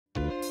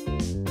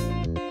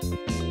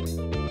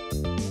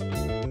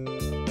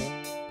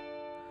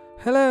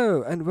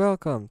Hello and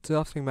welcome to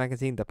Offspring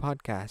Magazine, the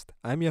podcast.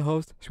 I'm your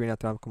host,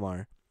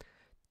 Srinath.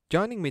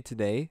 Joining me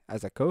today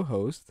as a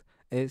co-host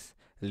is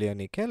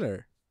Leonie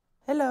Keller.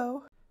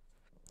 Hello.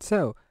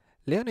 So,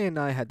 Leonie and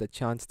I had the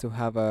chance to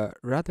have a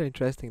rather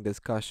interesting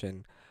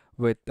discussion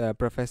with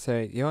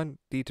Professor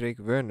Johann-Dietrich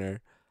Wörner,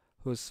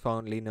 who's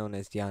fondly known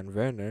as Jan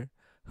Wörner,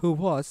 who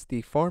was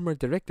the former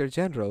Director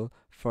General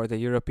for the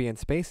European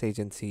Space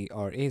Agency,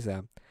 or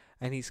ESA,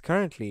 and he's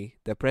currently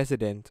the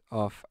president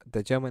of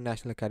the German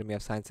National Academy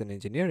of Science and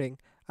Engineering,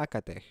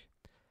 Acatech.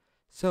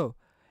 So,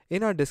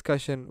 in our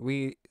discussion,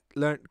 we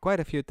learned quite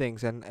a few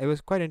things, and it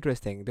was quite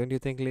interesting, don't you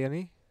think,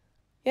 Leonie?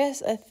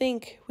 Yes, I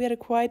think we had a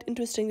quite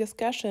interesting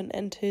discussion,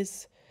 and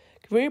his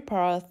career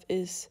path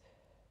is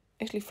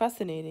actually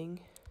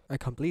fascinating. I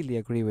completely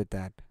agree with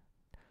that.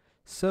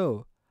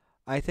 So,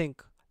 I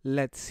think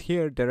let's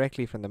hear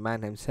directly from the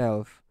man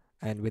himself,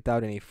 and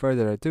without any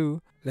further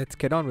ado, let's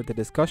get on with the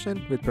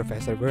discussion with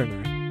Professor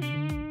Werner.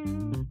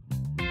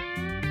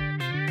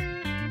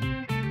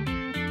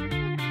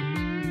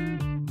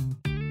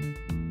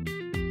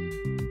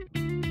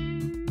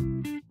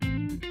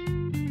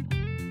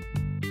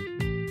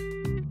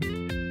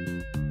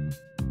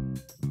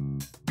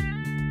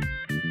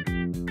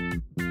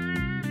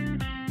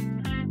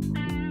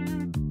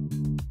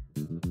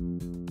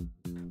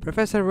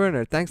 Professor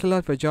Werner, thanks a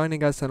lot for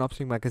joining us on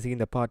Upstream Magazine,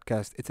 the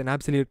podcast. It's an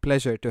absolute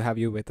pleasure to have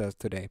you with us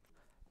today.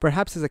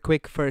 Perhaps as a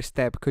quick first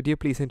step, could you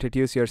please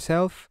introduce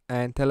yourself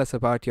and tell us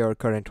about your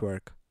current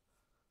work?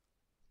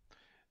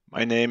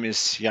 My name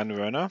is Jan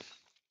Wörner.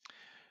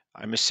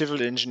 I'm a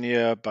civil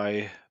engineer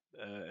by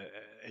uh,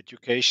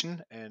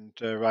 education, and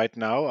right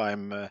now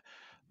I'm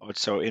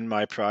also in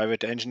my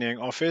private engineering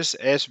office,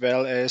 as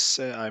well as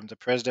I'm the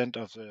president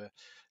of the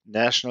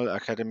National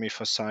Academy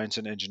for Science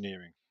and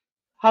Engineering.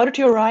 How did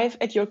you arrive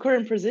at your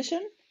current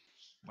position?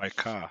 My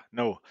car,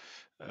 no.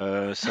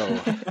 So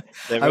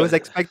there I was were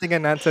expecting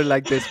an answer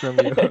like this from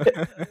you.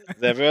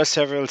 there were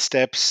several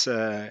steps,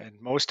 and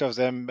most of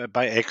them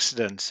by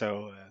accident.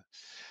 So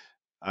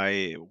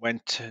I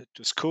went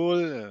to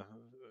school,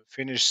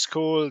 finished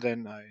school,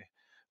 then I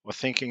was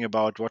thinking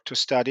about what to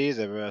study.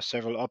 There were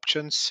several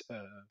options,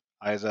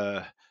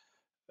 either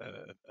a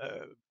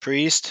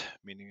priest,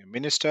 meaning a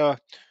minister,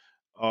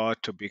 or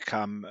to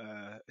become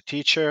a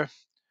teacher,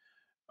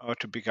 or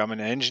to become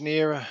an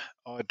engineer,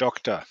 or a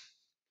doctor.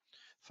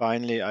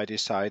 Finally, I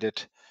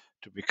decided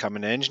to become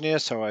an engineer,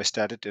 so I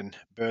studied in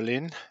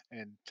Berlin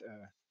and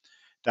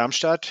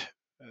Darmstadt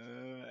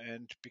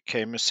and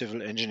became a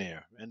civil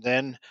engineer. And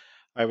then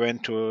I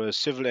went to a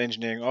civil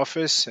engineering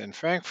office in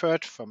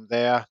Frankfurt. From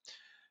there,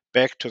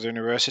 back to the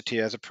university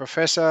as a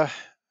professor.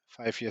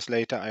 5 years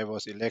later, I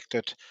was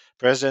elected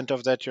president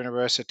of that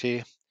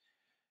university.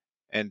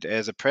 And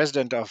as a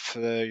president of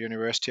the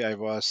university, I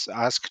was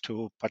asked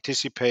to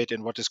participate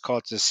in what is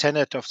called the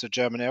Senate of the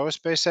German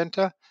Aerospace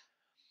Center.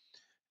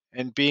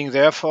 And being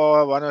there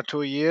for 1 or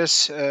 2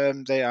 years,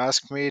 they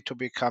asked me to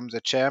become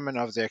the chairman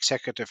of the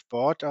executive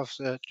board of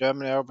the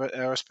German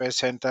Aerospace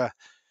Center.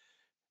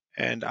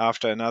 And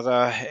after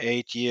another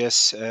 8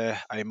 years,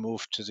 I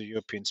moved to the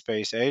European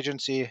Space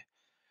Agency,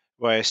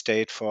 where I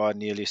stayed for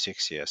nearly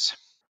 6 years.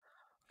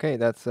 Okay,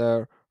 that's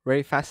a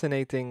very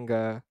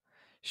fascinating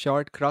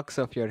short crux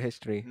of your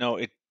history. No,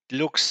 it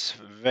looks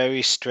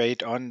very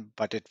straight on,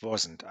 but it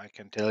wasn't. I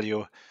can tell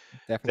you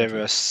there were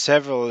Definitely.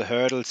 several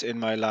hurdles in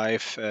my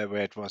life where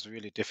it was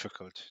really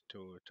difficult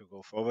to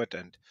go forward,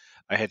 and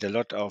I had a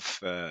lot of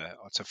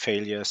also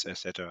failures,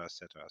 etc.,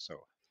 etc. So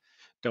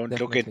don't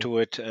look Definitely. into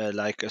it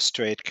like a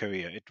straight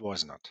career. It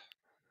was not.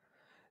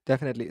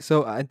 Definitely.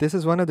 So, this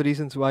is one of the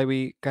reasons why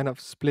we kind of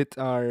split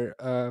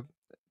our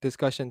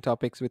discussion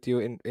topics with you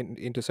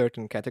into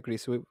certain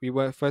categories. So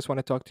first want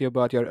to talk to you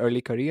about your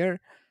early career,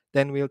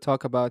 then we'll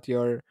talk about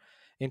your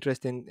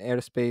interest in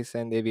aerospace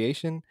and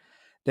aviation,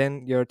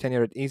 then your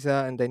tenure at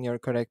ESA, and then your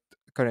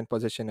current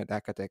position at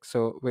Acatech.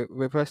 So,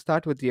 we first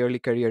start with the early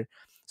career.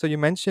 So, you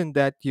mentioned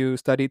that you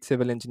studied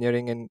civil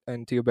engineering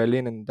in TU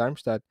Berlin and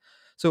Darmstadt.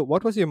 So,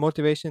 what was your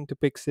motivation to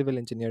pick civil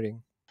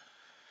engineering?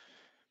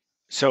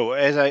 So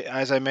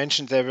as I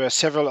mentioned, there were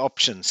several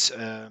options,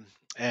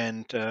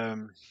 and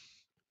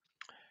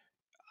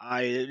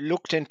I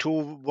looked into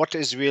what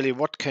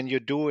can you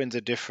do in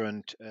the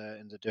different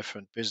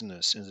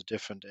business in the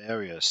different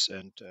areas,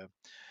 and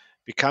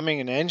becoming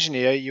an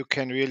engineer, you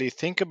can really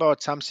think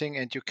about something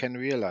and you can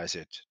realize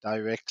it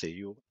directly.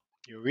 You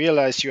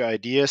realize your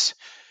ideas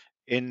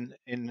in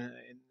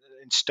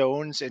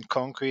stones, in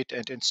concrete,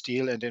 and in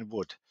steel and in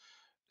wood.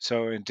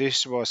 So, and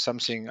this was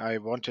something I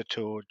wanted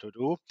to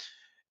do.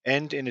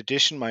 And in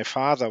addition, my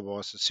father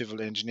was a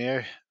civil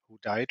engineer who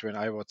died when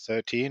I was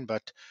 13,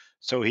 but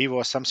so he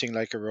was something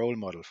like a role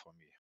model for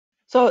me.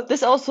 So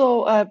this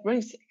also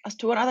brings us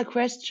to another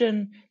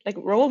question, like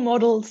role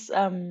models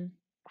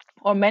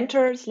or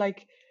mentors.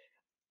 Like,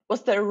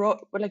 was there a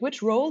like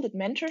which role did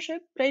mentorship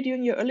play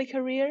during your early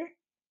career,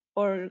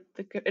 or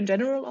in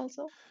general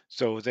also?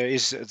 So there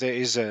is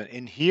an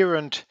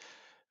inherent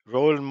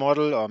role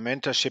model or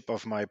mentorship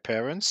of my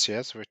parents,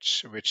 yes,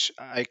 which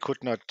I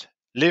could not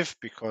live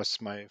because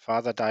my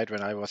father died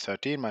when I was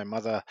 13. My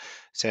mother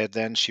said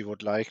then she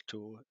would like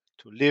to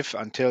live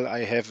until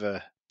I have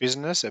a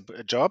business, a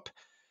job,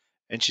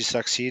 and she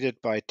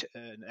succeeded by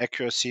an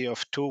accuracy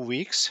of 2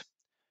 weeks,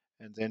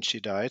 and then she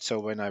died. So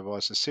when I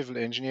was a civil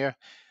engineer,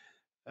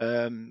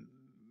 um,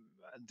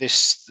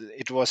 this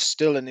it was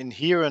still an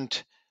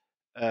inherent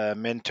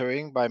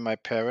mentoring by my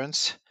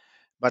parents.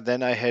 But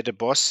then I had a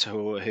boss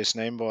who his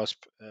name was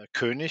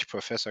König,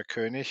 Professor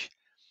König,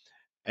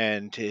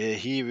 and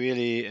he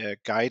really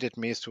guided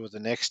me through the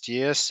next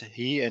years.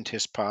 He and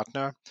his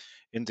partner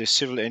in the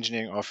civil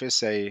engineering office,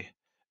 they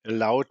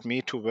allowed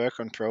me to work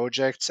on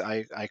projects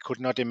I could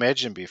not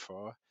imagine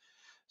before.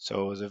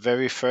 So the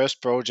very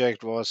first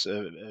project was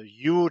a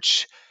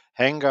huge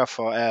hangar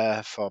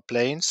for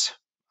planes.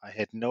 I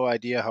had no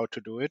idea how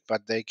to do it,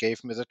 but they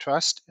gave me the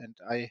trust, and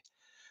I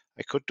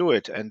could do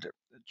it. And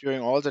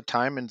during all the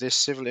time in this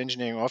civil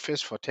engineering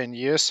office for 10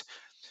 years,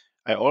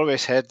 I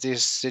always had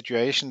this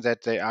situation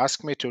that they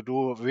asked me to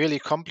do really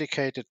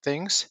complicated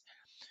things.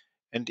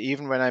 And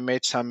even when I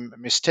made some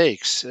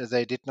mistakes,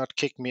 they did not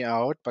kick me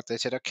out, but they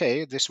said,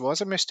 okay, this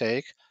was a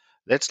mistake.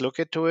 Let's look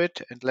into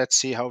it and let's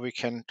see how we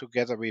can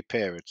together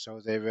repair it.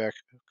 So they were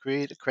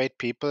great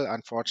people.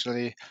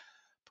 Unfortunately,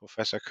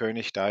 Professor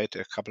König died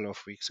a couple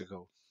of weeks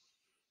ago.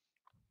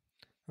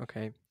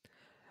 Okay.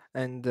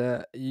 And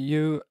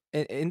you,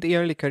 in the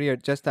early career,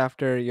 just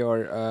after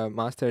your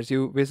master's,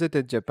 you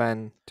visited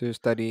Japan to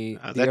study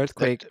Uh, the that that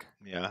earthquake.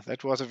 yeah,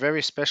 that was a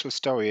very special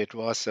story. It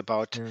was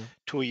about Yeah.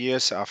 2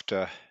 years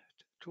after,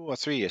 2 or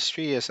 3 years,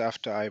 3 years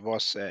after I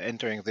was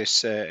entering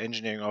this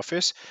engineering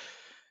office.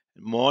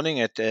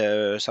 Morning at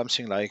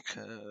something like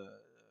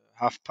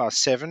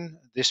 7:30,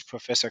 this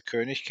Professor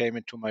König came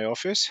into my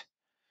office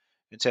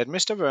and said,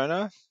 "Mr.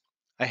 Wörner,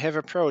 I have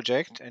a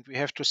project and we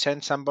have to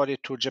send somebody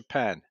to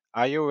Japan.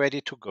 Are you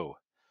ready to go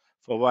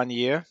for 1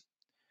 year?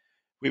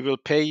 We will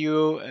pay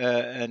you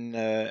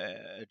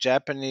a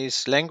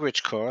Japanese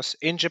language course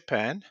in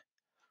Japan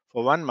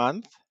for 1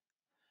 month,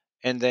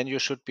 and then you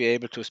should be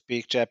able to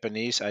speak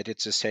Japanese." I did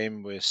the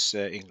same with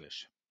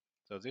English.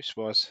 So this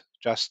was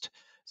just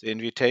the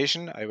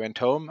invitation. I went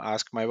home,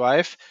 asked my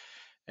wife,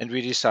 and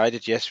we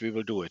decided, yes, we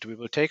will do it. We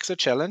will take the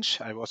challenge.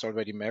 I was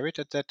already married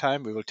at that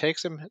time. We will take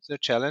the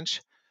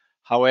challenge.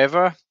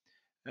 However,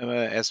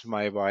 as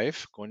my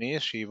wife, Goni,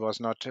 she was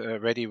not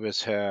ready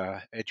with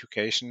her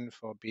education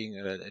for being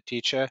a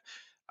teacher.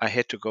 I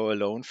had to go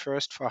alone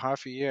first for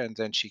half a year, and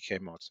then she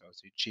came out. So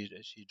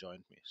she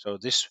joined me. So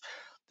this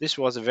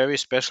was a very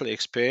special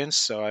experience.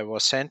 So I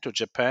was sent to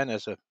Japan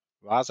as a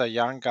rather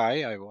young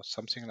guy. I was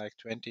something like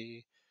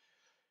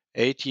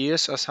 28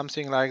 years or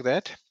something like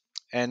that.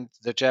 And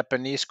the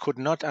Japanese could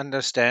not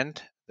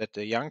understand that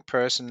a young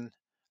person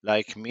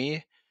like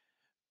me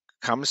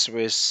comes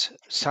with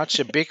such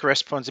a big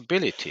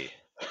responsibility.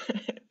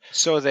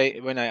 So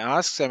when I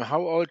asked them,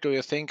 how old do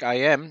you think I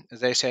am?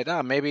 They said,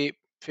 maybe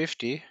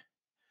 50,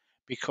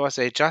 because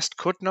they just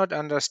could not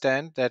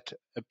understand that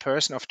a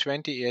person of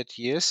 28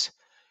 years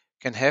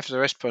can have the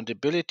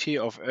responsibility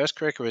of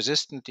earthquake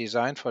resistant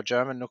design for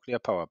German nuclear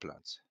power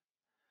plants.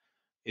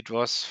 It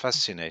was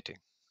fascinating.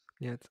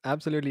 Yeah, it's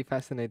absolutely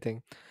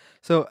fascinating.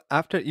 So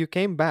after you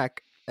came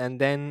back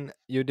and then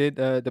you did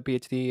the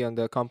PhD on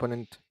the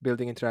component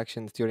building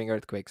interactions during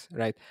earthquakes,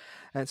 right?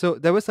 And so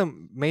there were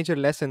some major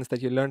lessons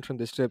that you learned from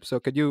this trip. So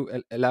could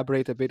you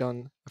elaborate a bit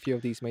on a few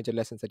of these major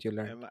lessons that you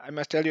learned? I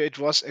must tell you, it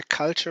was a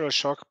cultural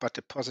shock, but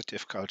a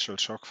positive cultural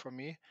shock for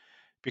me,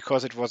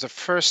 because it was the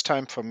first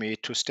time for me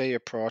to stay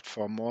abroad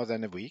for more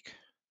than a week.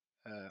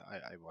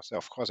 I was,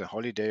 of course, a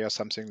holiday or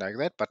something like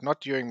that, but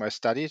not during my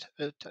study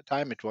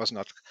time. It was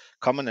not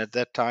common at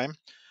that time.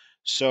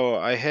 So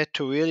I had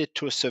to really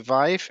to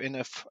survive in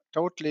a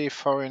totally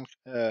foreign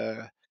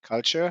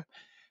culture.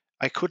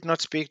 I could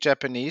not speak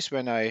Japanese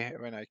when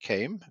I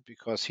came,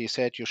 because he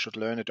said you should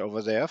learn it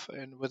over there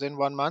within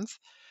 1 month.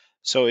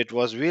 So it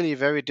was really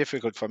very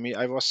difficult for me.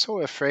 I was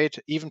so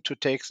afraid even to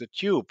take the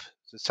tube,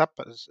 the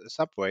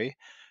subway,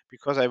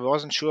 because I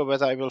wasn't sure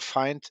whether I will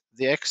find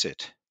the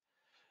exit.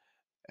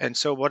 And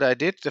so what I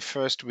did the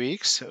first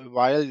weeks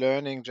while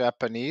learning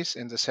Japanese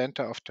in the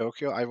center of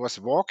Tokyo, I was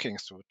walking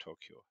through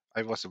Tokyo.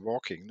 I was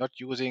walking, not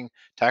using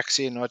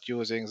taxi, not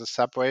using the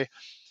subway.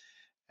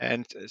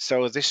 And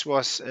so this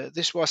was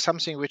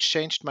something which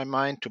changed my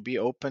mind, to be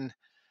open,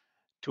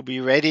 to be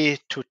ready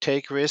to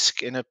take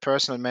risk in a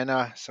personal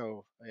manner.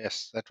 So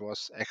yes, that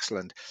was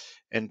excellent.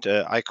 And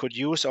I could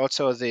use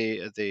also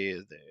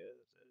the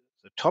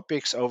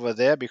topics over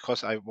there,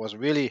 because I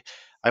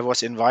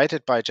was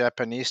invited by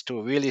Japanese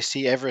to really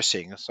see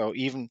everything. So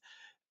even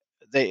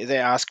they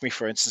asked me,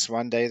 for instance,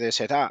 one day they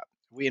said,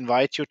 we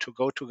invite you to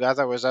go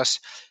together with us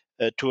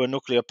to a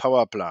nuclear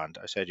power plant.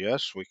 I said,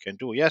 yes, we can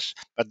do. Yes,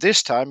 but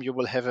this time you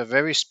will have a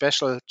very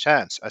special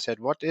chance. I said,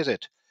 what is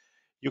it?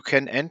 You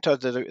can enter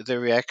the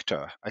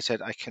reactor. I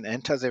said, I can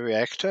enter the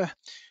reactor?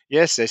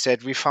 Yes, they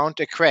said, we found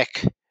a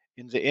crack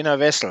in the inner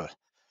vessel,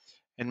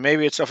 and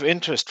maybe it's of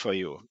interest for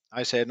you.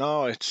 I said,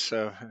 no, it's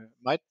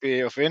might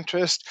be of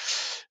interest.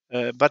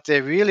 But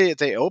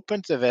they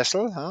opened the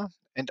vessel, huh?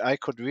 and I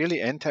could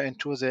really enter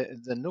into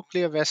the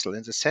nuclear vessel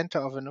in the center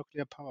of a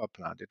nuclear power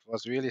plant. It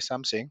was really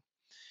something.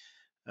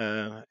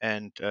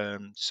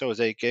 So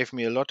they gave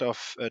me a lot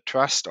of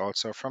trust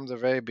also from the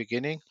very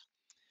beginning.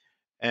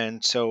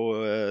 And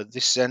so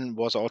this then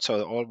was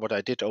also all what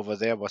I did over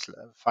there was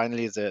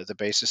finally the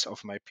basis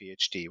of my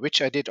PhD,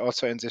 which I did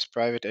also in this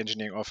private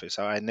engineering office.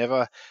 So I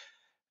never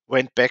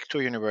went back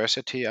to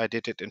university. I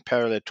did it in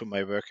parallel to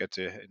my work at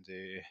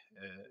the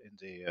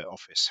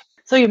office.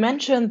 So you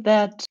mentioned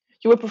that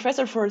you were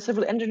professor for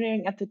civil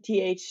engineering at the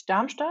TH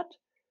Darmstadt,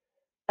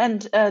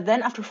 and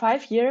then after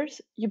 5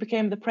 years you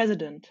became the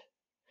president.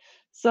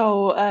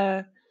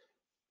 So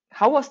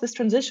how was this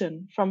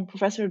transition from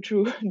professor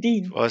to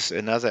dean? It was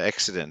another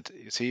accident.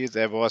 You see,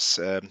 there was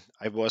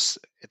I was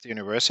at the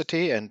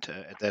university, and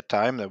at that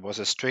time there was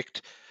a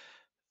strict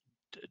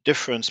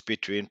difference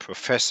between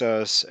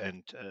professors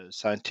and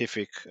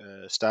scientific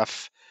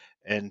staff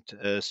and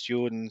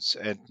students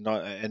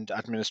and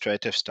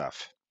administrative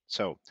staff.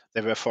 So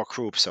there were 4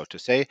 groups, so to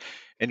say,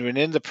 and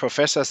within the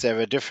professors there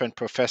were different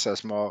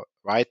professors, more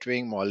right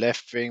wing, more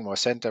left wing, more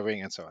center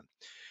wing, and so on.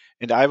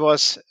 And I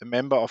was a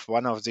member of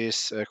one of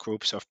these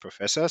groups of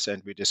professors,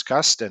 and we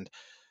discussed. And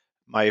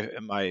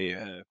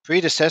my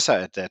predecessor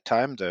at that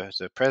time,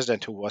 the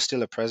president, who was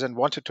still a president,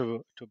 wanted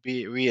to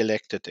be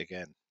re-elected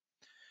again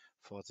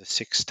for the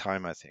 6th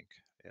time, I think.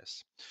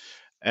 Yes,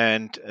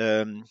 and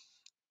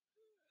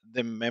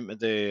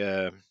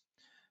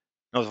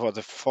no, for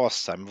the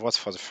 4th time. It was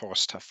for the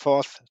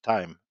 4th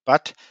time,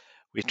 but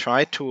we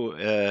tried to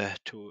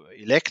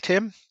elect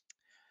him,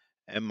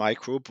 and my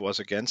group was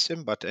against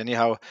him. But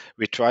anyhow,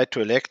 we tried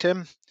to elect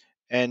him,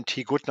 and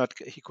he could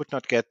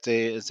not get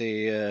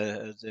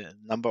the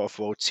number of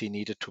votes he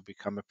needed to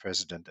become a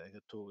president,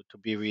 to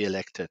be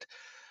re-elected.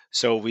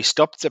 So we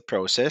stopped the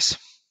process,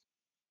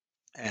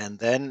 and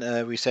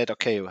then we said,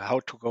 okay,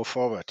 how to go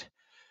forward?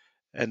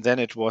 And then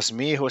it was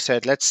me who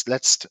said, let's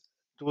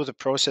do the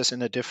process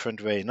in a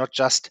different way, not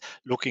just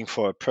looking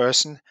for a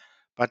person,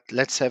 but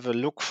let's have a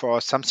look for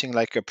something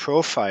like a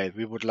profile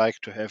we would like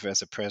to have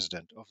as a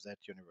president of that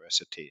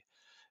university.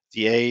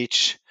 The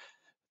age,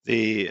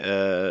 the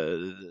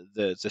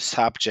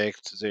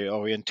subject, the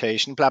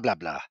orientation, blah blah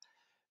blah.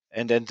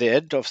 And at the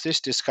end of this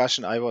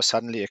discussion, I was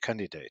suddenly a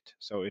candidate.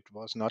 So it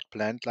was not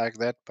planned like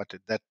that, but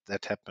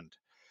that happened.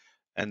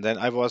 And then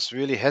I was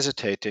really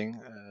hesitating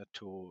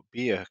to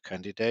be a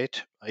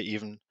candidate. I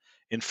even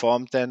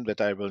informed them that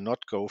I will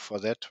not go for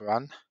that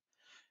run,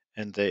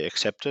 and they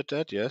accepted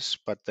that, yes.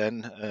 But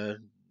then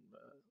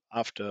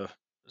after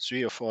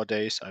 3 or 4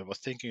 days, I was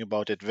thinking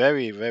about it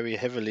very, very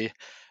heavily.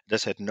 They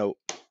said, no,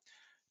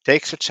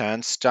 take the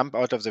chance, jump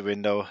out of the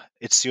window.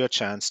 It's your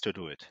chance to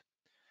do it.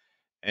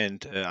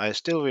 And I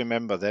still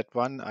remember that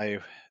one.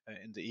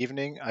 In the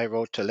evening, I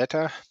wrote a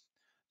letter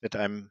that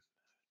I'm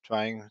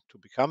trying to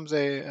become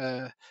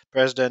the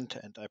president,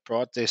 and I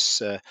brought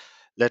this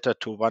letter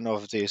to one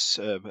of these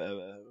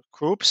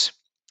groups.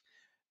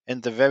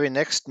 And the very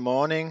next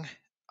morning,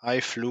 I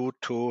flew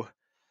to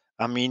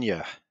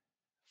Armenia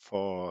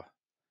for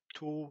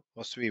 2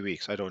 or 3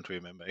 weeks. I don't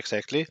remember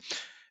exactly.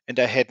 And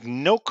I had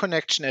no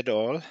connection at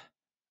all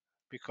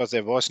because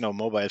there was no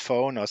mobile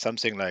phone or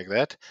something like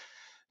that.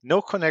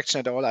 No connection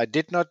at all. I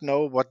did not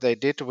know what they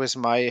did with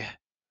my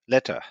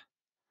letter.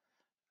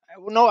 I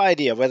have no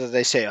idea whether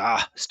they say,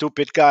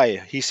 stupid guy.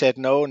 He said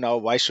no, now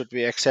why should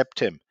we accept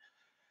him?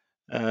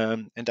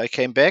 And I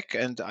came back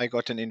and I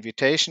got an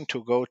invitation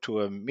to go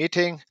to a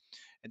meeting.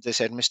 And they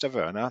said, Mr.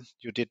 Wörner,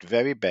 you did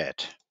very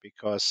bad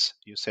because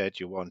you said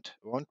you won't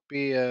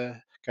be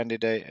a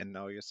candidate, and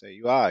now you say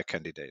you are a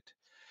candidate.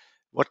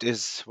 What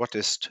is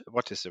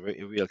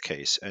the real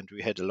case? And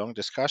we had a long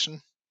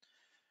discussion,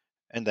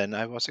 and then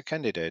I was a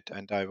candidate,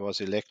 and I was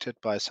elected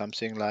by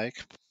something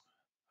like,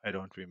 I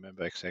don't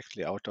remember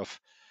exactly, out of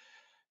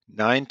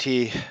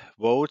 90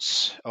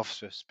 votes of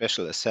the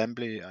special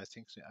assembly. I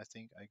think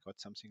I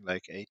got something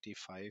like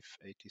 85,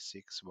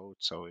 86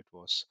 votes. So it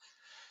was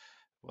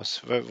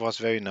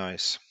very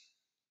nice.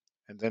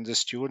 And then the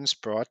students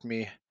brought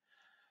me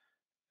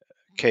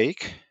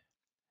cake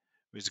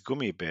with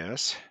gummy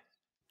bears,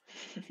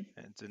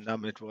 and the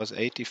number, it was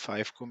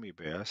 85 gummy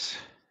bears,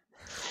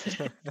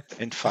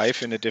 and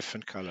 5 in a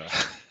different color.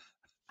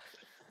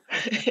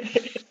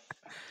 It's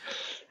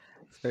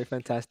very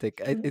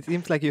fantastic. It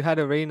seems like you had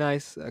a very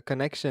nice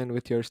connection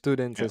with your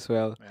students Yeah, as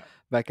well yeah.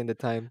 back in the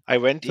time. I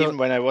went, So even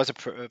when I was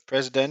a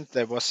president,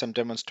 there was some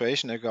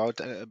demonstration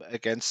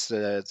against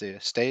the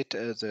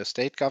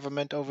state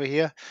government over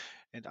here,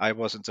 and I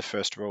was in the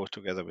first row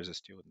together with the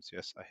students.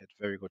 Yes, I had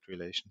very good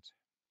relations.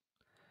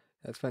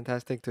 that's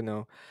fantastic to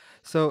know.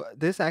 So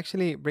this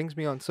actually brings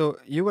me on. So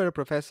you were a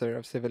professor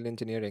of civil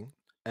engineering,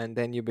 and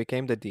then you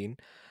became the dean,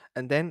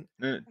 and then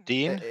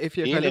Dean, if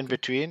I in look,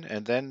 between,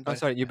 and then oh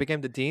sorry, you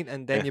became the dean,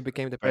 and then yeah, you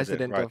became the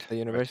president, president of right, the right,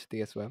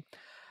 university as well.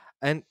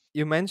 And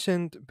you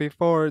mentioned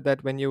before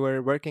that when you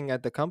were working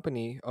at the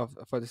company of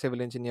for the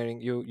civil engineering,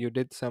 you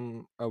did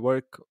some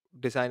work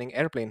designing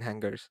airplane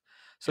hangars.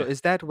 So yeah.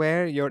 is that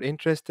where your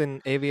interest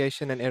in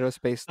aviation and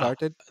aerospace Ah,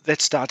 started?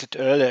 that started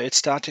earlier. It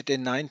started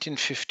in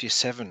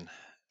 1957.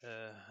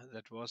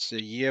 That was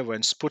the year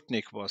when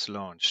Sputnik was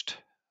launched.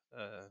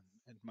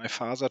 And my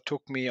father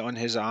took me on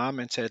his arm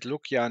and said,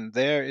 "Look, Jan,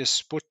 there is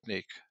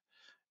Sputnik."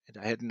 And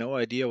I had no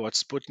idea what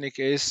Sputnik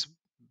is,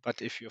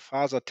 but if your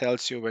father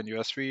tells you when you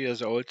are 3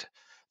 years old,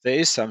 there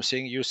is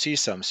something, you see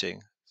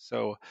something.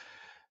 So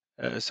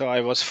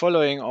I was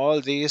following all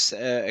these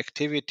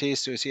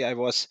activities. You see, I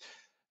was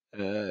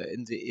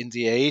in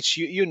the age,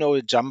 you know,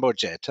 a jumbo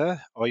jet, huh?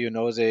 Or you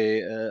know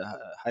the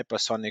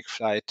hypersonic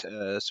flight,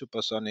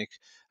 supersonic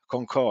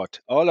Concorde.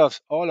 All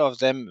of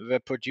them were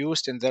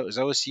produced in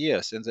those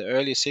years, in the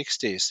early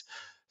 60s.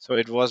 So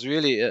it was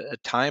really a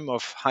time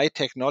of high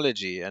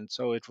technology, and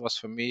so it was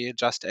for me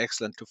just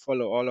excellent to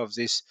follow all of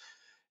these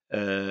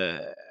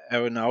uh,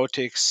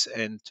 aeronautics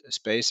and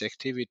space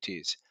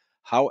activities.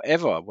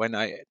 However, when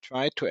I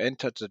tried to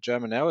enter the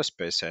German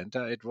Aerospace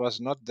Center, it was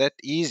not that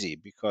easy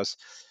because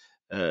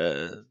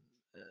uh,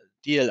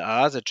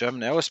 DLR, the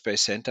German Aerospace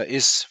Center,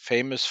 is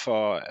famous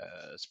for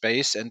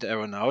space and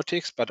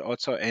aeronautics, but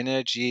also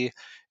energy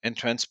and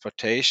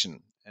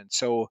transportation. And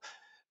so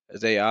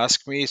they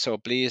asked me, so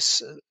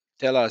please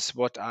tell us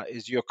what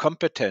is your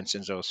competence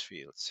in those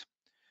fields.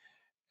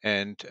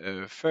 And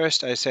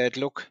first I said,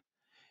 look,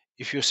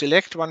 if you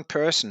select one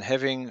person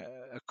having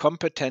a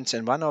competence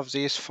in one of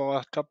these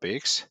four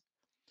topics,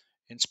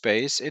 in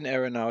space, in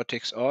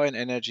aeronautics, or in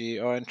energy,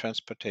 or in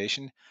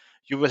transportation,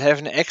 you will have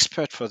an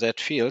expert for that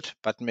field,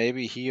 but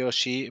maybe he or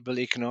she will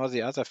ignore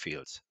the other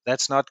fields.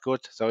 That's not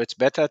good. So it's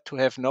better to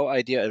have no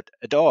idea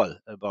at all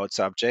about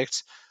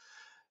subjects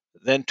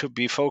than to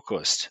be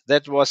focused.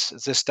 That was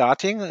the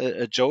starting,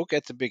 a joke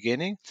at the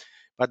beginning.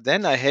 But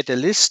then I had a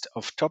list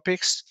of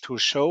topics to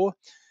show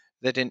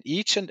that in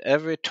each and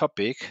every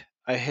topic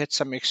I had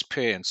some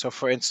experience. So,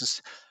 for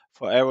instance,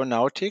 for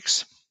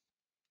aeronautics,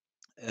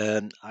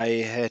 I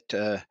had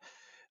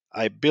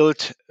I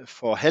built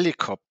for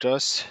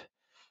helicopters.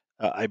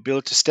 I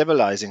built a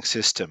stabilizing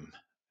system.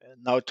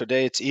 Now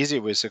today it's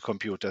easy with the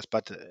computers,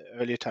 but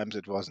early times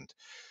it wasn't.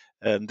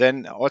 And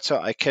then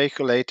also I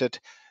calculated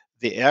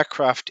the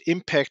aircraft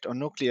impact on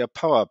nuclear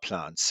power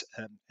plants.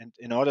 And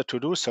in order to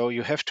do so,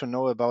 you have to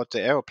know about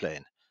the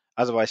aeroplane.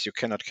 Otherwise, you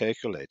cannot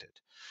calculate it.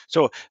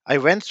 So I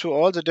went through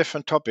all the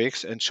different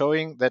topics and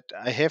showing that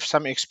I have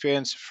some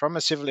experience from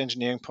a civil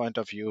engineering point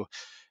of view.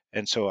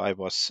 And so I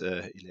was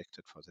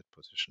elected for that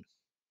position.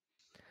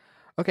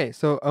 Okay,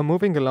 so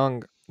moving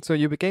along, so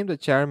you became the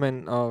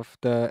chairman of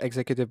the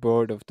executive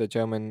board of the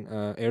German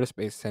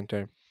Aerospace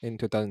Center in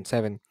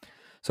 2007.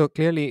 So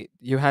clearly,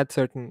 you had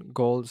certain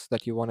goals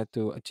that you wanted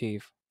to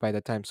achieve by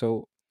that time.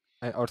 So,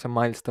 or some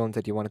milestones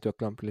that you wanted to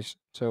accomplish.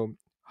 So,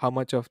 how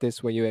much of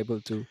this were you able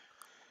to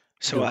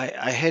So do?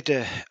 I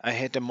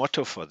had a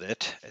motto for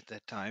that at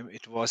that time.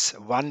 It was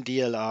one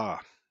DLR.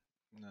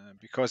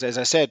 Because as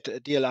I said,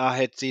 DLR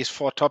had these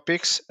four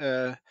topics,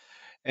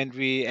 and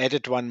we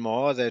added one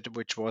more that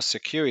which was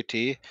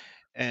security,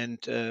 and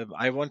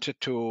I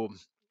wanted to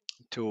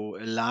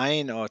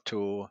align or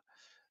to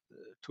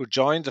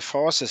join the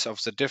forces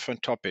of the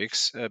different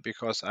topics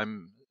because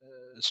I'm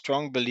a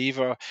strong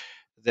believer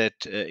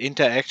that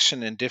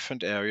interaction in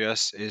different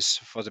areas is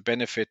for the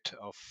benefit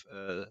of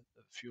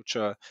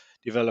future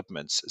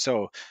developments.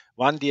 So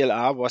one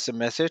DLR was a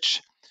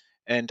message,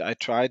 and I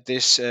tried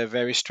this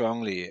very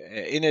strongly.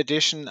 In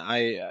addition,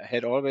 I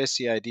had always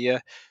the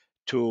idea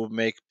to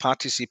make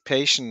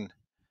participation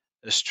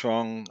a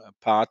strong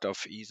part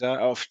of ESA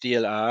of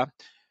DLR.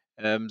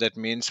 That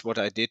means what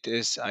I did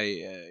is I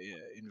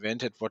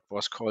invented what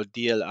was called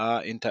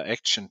DLR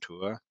Interaction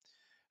Tour,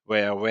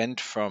 where I went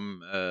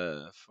from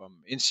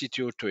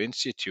institute to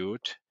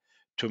institute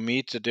to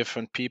meet the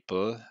different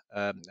people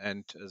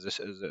and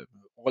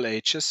all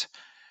ages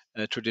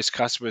to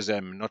discuss with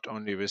them, not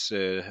only with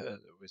the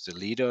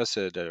leaders,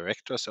 the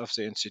directors of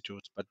the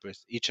institutes, but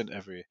with each and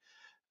every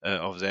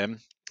of them.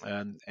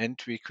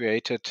 And we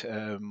created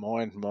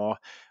more and more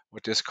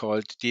what is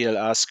called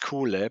DLR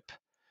School Lab,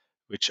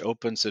 which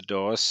opens the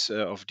doors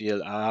of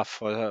DLR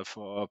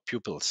for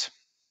pupils.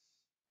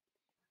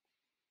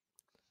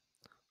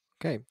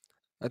 Okay,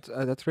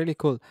 that's really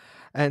cool.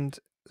 And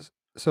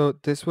so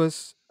this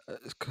was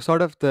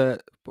sort of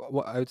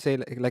what I would say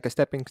like a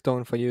stepping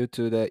stone for you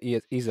to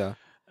the ESA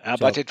But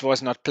job. it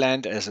was not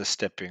planned as a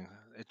stepping.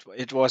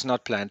 It was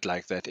not planned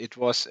like that. It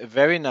was a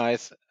very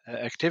nice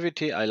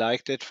activity. I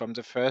liked it from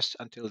the first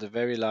until the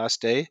very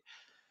last day.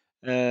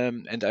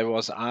 And I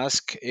was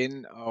asked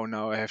in, oh,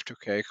 now I have to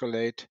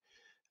calculate,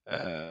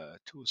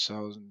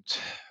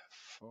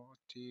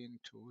 2014,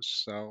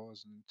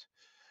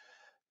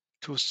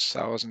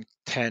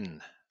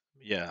 2010.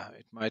 Yeah,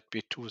 it might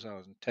be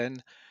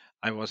 2010.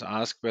 I was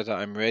asked whether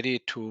I'm ready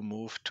to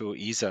move to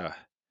ESA.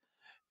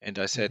 And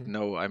I said, Hmm.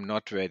 no, I'm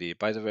not ready.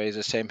 By the way,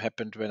 the same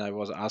happened when I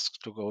was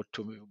asked to go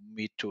to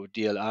meet to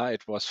DLR.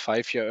 It was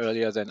 5 years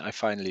earlier than I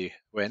finally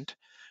went,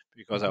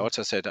 because I Hmm.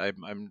 also said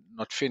I'm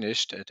not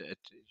finished at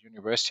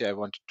university. I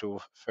wanted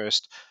to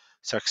first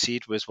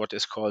succeed with what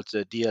is called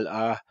the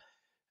DLR,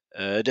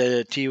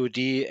 the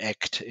TUD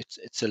Act.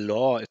 It's a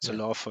law. It's a Yeah.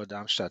 law for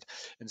Darmstadt.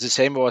 And the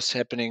same was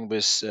happening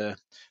with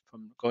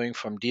from going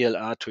from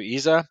DLR to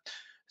ESA.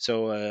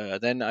 So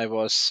then I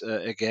was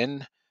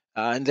again,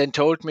 and then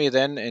told me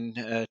then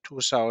in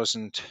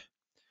 2000,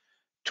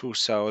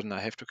 I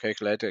have to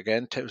calculate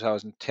again,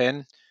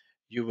 2010,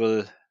 you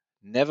will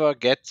never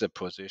get the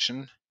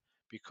position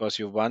because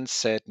you once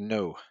said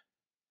no.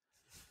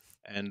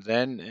 And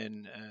then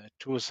in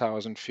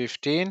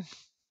 2015,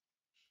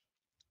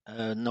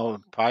 no,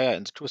 prior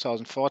in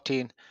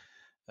 2014,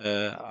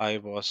 I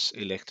was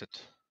elected.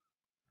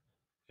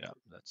 Yeah,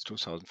 that's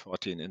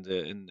 2014.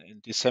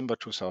 In December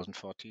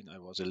 2014, I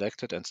was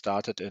elected and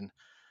started in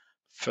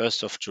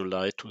 1st of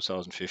July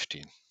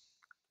 2015.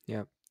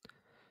 Yeah.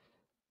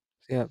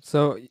 Yeah.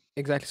 So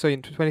exactly. So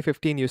in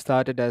 2015, you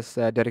started as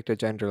Director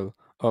General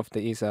of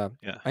the ESA,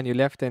 Yeah. and you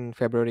left in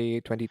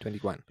February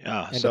 2021.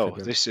 Yeah. End of So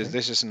February, this is right?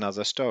 this is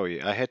another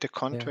story. I had a Yeah.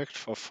 contract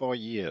for 4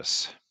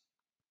 years,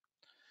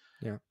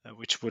 Yeah.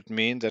 which would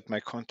mean that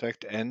my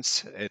contract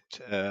ends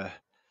at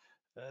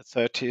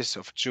 30th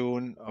of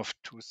June of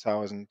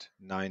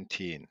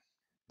 2019.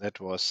 That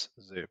was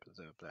the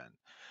plan.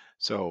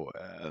 So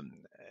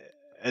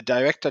a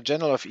Director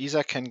General of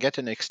ESA can get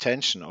an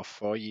extension of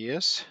 4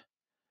 years,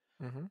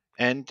 Mm-hmm.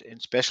 and in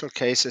special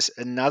cases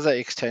another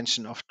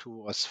extension of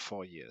 2 or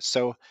 4 years.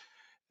 So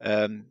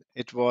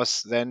it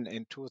was then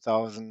in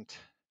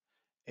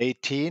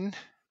 2018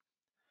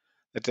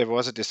 that there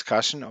was a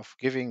discussion of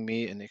giving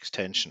me an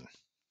extension.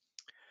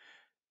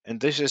 And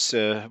this is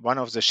one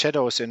of the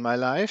shadows in my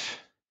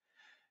life,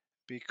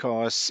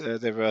 because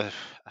there were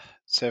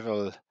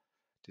several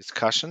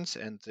discussions,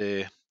 and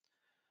the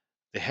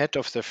head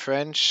of the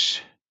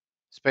French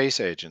space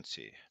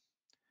agency,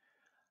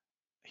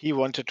 he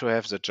wanted to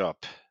have the job.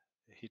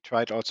 He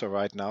tried also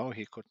right now,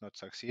 he could not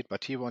succeed,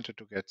 but he wanted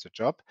to get the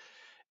job,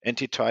 and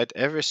he tried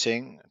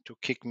everything to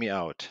kick me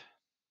out.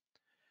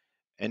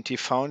 And he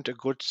found a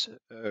good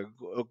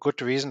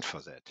reason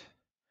for that.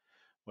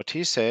 What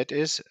he said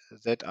is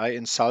that I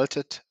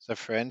insulted the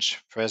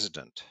French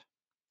president.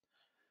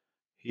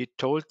 He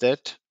told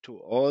that to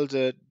all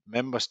the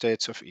member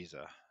states of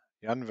ESA.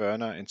 Jan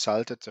Wörner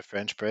insulted the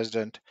French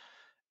president,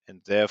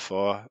 and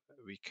therefore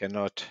we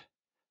cannot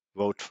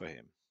vote for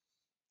him.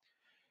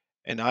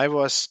 And I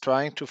was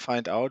trying to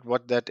find out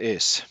what that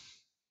is.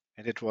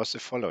 And it was the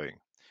following.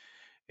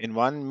 In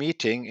one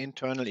meeting,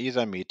 internal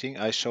ESA meeting,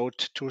 I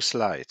showed 2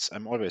 slides.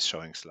 I'm always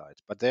showing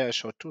slides, but there I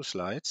showed 2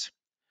 slides.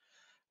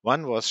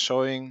 One was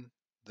showing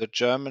the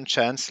German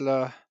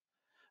Chancellor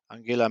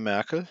Angela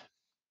Merkel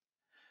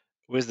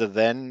with the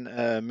then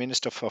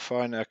Minister for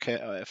Foreign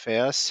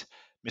Affairs,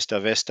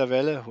 Mr.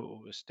 Westerwelle,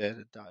 who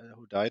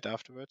died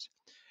afterwards,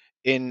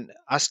 in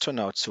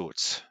astronaut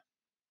suits.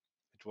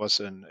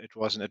 It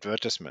was an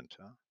advertisement,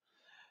 a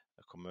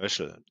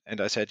commercial. And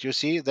I said, you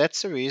see,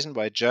 that's the reason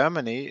why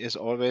Germany is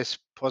always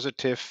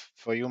positive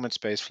for human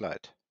space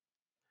flight.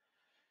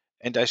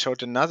 And I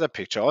showed another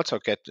picture.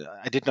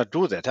 I did not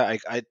do that.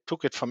 I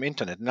took it from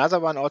internet. Another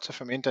one also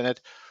from internet,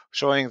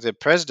 showing the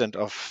president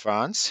of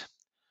France,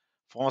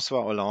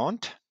 François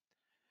Hollande,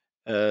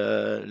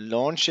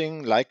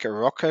 launching like a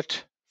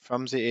rocket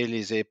from the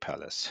Elysee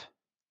Palace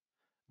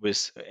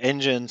with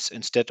engines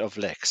instead of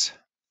legs.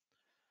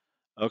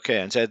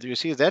 Okay, and said, you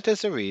see, that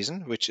is the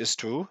reason, which is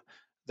true,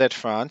 that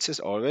France is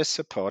always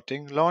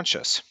supporting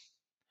launchers.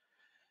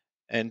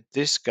 And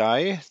this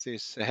guy,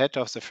 this head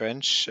of the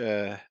French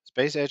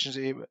space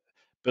agency,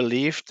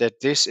 believed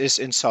that this is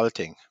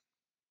insulting.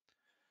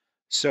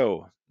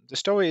 So the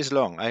story is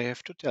long, I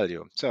have to tell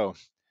you. So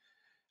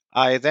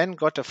I then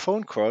got a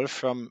phone call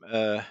from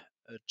a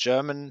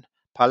German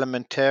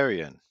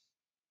parliamentarian.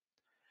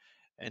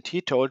 And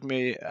he told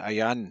me,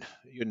 Jan,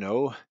 you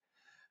know,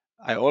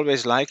 I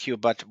always like you,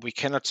 but we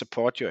cannot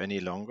support you any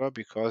longer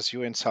because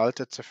you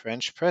insulted the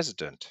French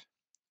president.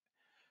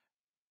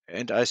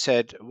 And I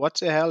said, what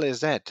the hell is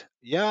that?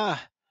 Yeah,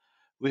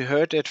 we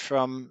heard it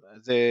from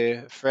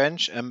the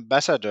French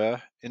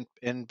ambassador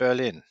in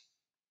Berlin.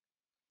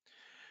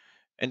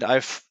 And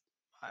I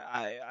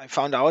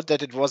found out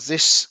that it was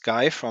this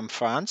guy from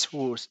France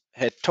who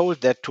had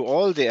told that to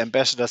all the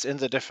ambassadors in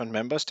the different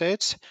member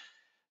states.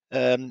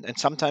 And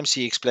sometimes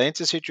he explained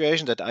the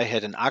situation that I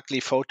had an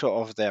ugly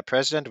photo of their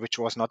president, which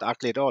was not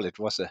ugly at all. It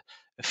was a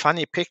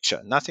funny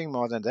picture, nothing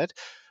more than that.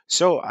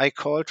 So I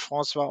called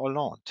François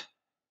Hollande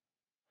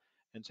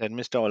and said,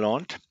 Mr.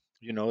 Hollande,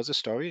 you know the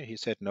story? He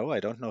said, no, I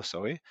don't know,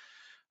 sorry.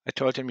 I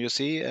told him, you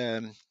see,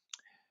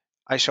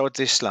 I showed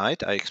this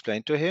slide, I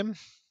explained to him,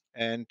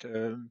 and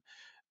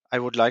I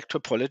would like to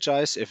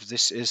apologize if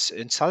this is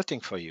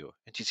insulting for you.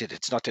 And he said,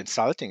 it's not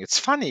insulting, it's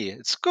funny,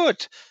 it's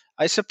good.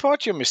 I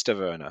support you, Mr.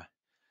 Wörner.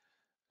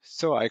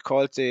 So I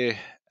called the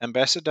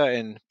ambassador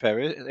in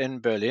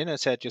Berlin, and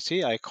said, you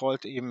see, I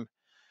called him.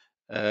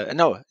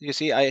 No, you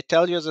see, I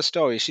tell you the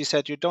story. She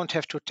said, you don't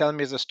have to tell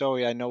me the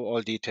story. I know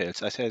all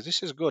details. I said,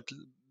 this is good,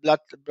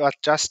 but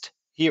just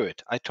hear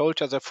it. I told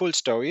her the full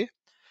story,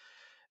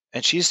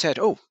 and she said,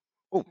 oh,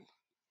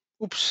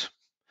 oops.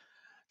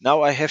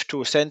 Now I have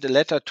to send a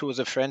letter to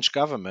the French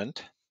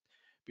government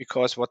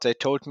because what they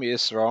told me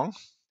is wrong.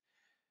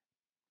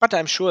 But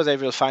I'm sure they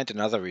will find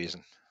another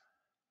reason.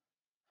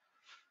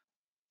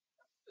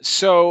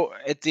 So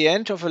at the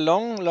end of a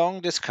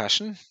long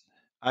discussion,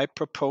 I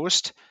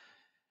proposed,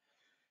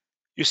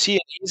 you see, in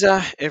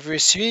ESA, every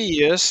 3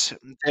 years,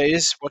 there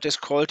is what is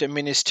called a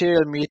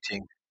ministerial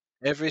meeting.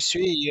 Every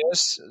 3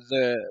 years,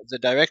 the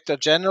director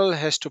general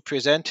has to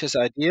present his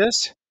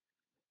ideas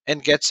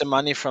and gets the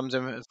money from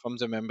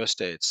the member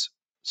states.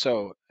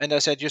 So, and I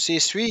said, you see,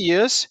 3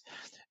 years,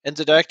 and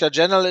the director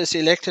general is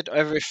elected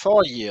every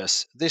 4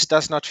 years. This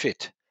does not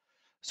fit.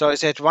 So I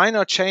said, why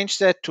not change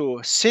that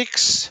to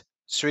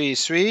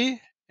 6-3-3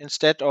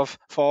 instead of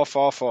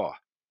 4-4-4?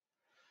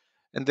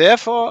 And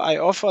therefore, I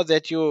offer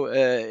that you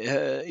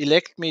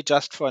elect me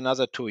just for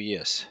another 2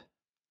 years.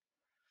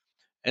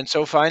 And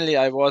so finally,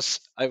 I was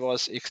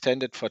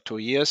extended for 2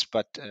 years.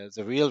 But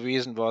the real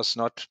reason was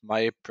not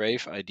my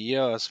brave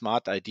idea or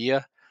smart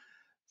idea.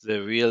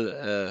 The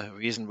real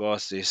reason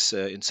was this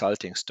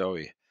insulting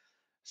story.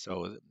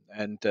 So,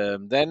 and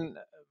then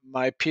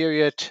my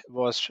period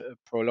was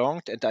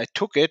prolonged, and I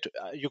took it.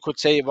 You could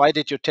say, why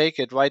did you take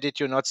it? Why did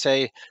you not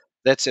say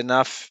that's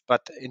enough?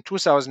 But in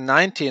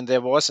 2019,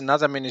 there was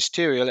another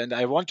ministerial, and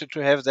I wanted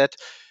to have that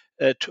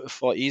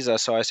for ESA.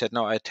 So I said,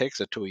 no, I take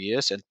the 2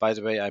 years. And by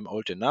the way, I'm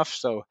old enough,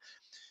 so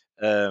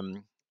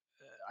um,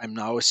 I'm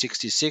now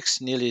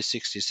 66, nearly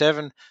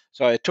 67.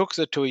 So I took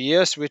the 2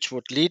 years, which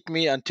would lead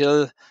me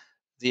until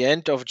the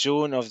end of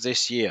June of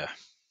this year.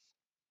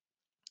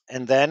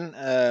 And then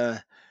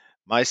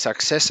my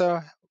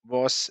successor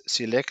was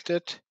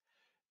selected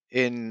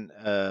in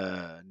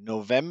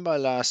November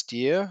last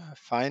year,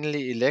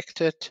 finally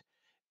elected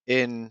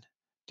in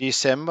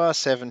December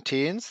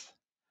 17th.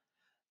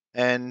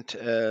 And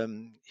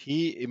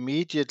he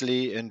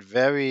immediately and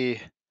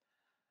very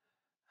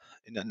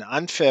in an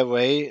unfair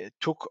way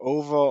took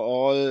over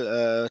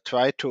all,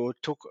 tried to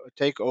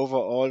take over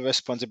all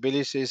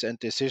responsibilities and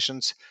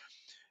decisions.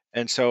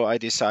 And so I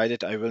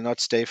decided I will not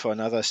stay for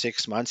another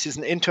 6 months. He's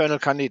an internal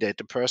candidate,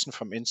 a person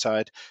from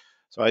inside.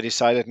 So I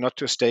decided not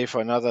to stay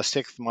for another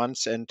 6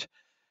 months and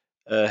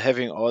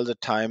having all the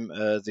time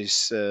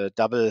this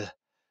double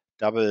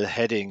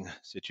heading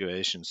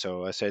situation.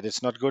 So I said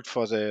it's not good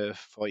for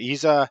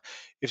ESA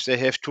if they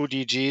have two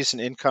DGs, an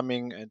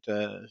incoming and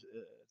the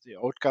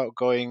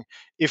outgoing.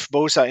 If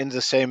both are in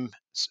the same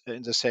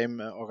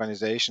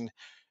organization,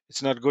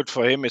 it's not good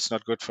for him. It's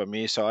not good for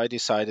me. So I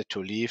decided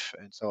to leave,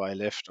 and so I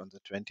left on the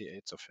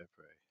 28th of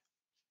February.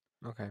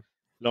 Okay,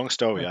 Long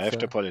story. I that's have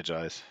to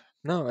apologize.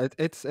 no,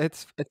 it's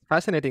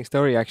fascinating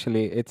story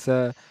actually. It's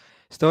a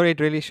story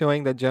really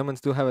showing that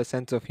Germans do have a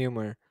sense of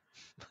humor,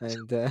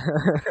 and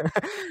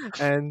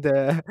and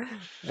uh,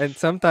 and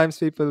sometimes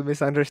people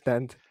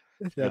misunderstand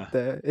that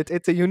Yeah,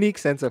 it's a unique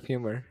sense of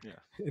humor. yeah.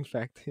 In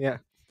fact, yeah.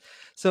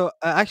 So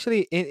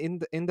actually,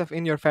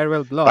 in your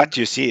farewell blog, But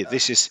you see,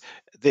 this is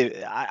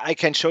I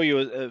can show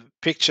you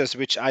pictures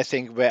which I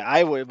think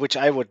which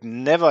I would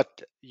never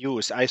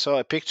use. I saw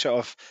a picture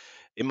of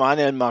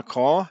Emmanuel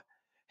Macron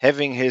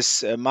having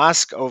his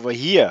mask over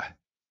here,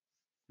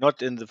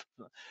 not in the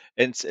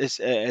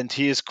and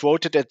he is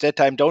quoted at that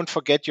time, "Don't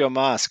forget your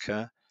mask."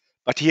 Huh?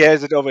 But he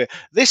has it over here.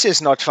 This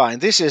is not fine.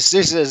 This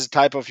is a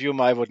type of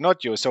humor I would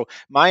not use. So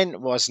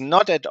mine was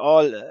not at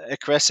all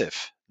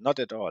aggressive, not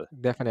at all.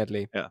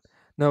 definitely. Yeah,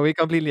 No, we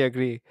completely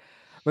agree.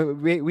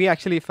 We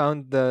actually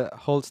found the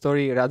whole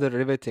story rather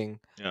riveting,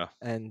 yeah,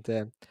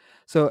 and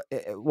so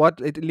what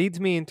it leads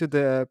me into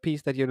the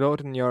piece that you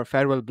wrote in your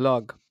farewell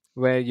blog,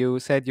 where you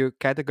said you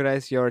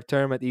categorize your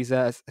term at ESA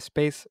as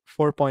space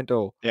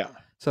 4.0. yeah.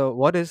 So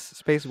what is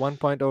space 1.0,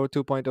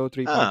 2.0,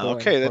 3.0, and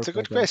Okay, that's a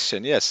good 4.0?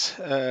 question. Yes,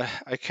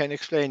 I can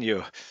explain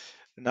you.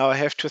 Now I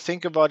have to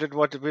think about it.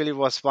 What it really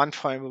was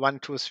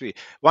 1.123.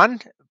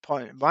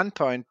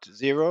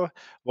 1.0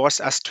 was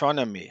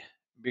astronomy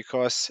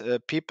because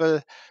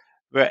people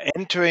were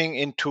entering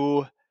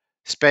into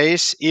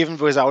space even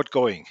without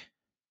going.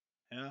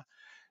 Yeah.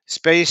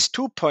 Space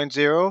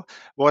 2.0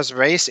 was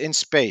race in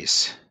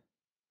space.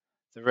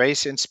 The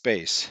race in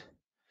space,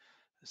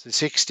 the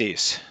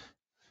 60s.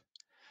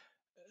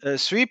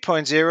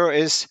 3.0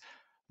 is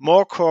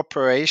more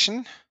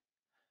cooperation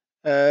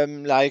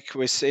like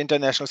with the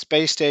International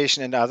Space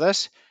Station and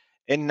others.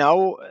 And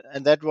now,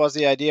 and that was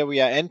the idea, we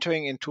are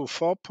entering into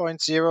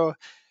 4.0,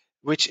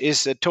 which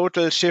is a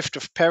total shift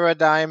of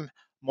paradigm,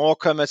 more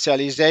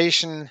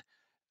commercialization,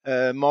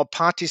 more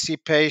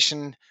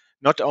participation,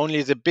 not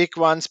only the big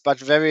ones, but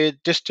very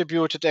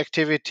distributed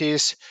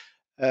activities,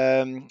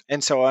 and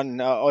so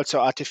on. Also,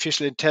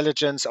 artificial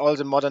intelligence, all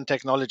the modern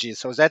technologies.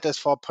 So that is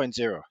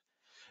 4.0.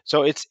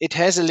 So it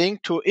has a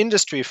link to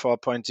Industry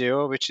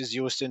 4.0, which is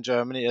used in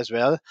Germany as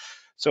well.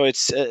 So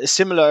it's a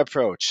similar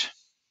approach.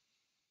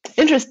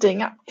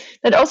 Interesting. Yeah.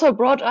 That also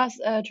brought us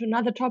to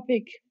another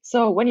topic.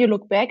 So when you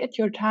look back at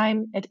your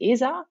time at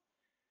ESA,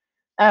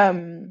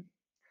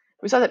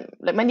 we saw that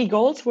many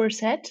goals were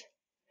set,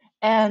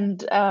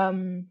 and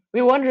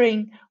we're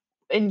wondering,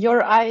 in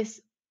your eyes,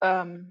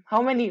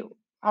 how many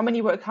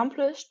were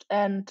accomplished,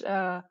 and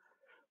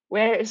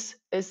where is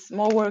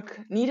more work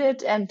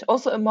needed, and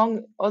also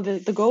among all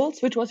the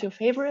goals, which was your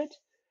favorite,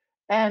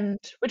 and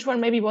which one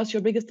maybe was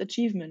your biggest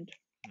achievement?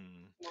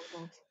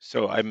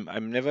 So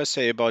I'm never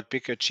say about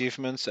big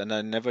achievements, and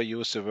I never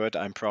use the word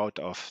I'm proud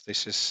of.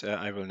 This is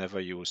I will never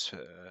use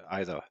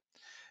either.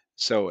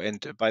 So,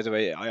 and by the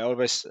way, I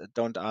always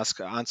don't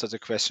answer the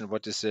question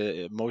what is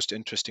the most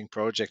interesting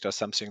project or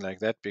something like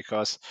that,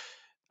 because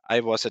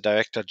I was a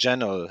director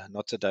general,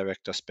 not the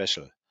director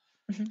special.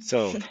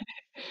 So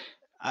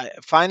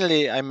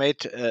finally I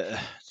made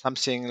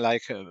something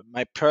like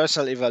my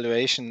personal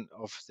evaluation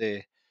of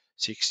the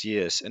 6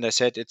 years, and I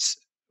said it's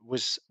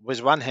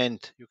with one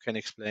hand you can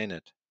explain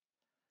it.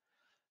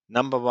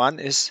 Number one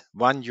is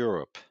One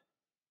Europe,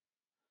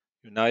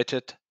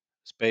 United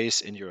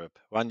Space in Europe,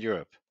 One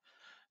Europe.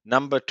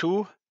 Number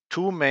two,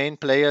 two main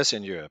players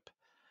in Europe,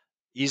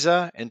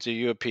 ESA and the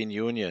European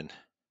Union.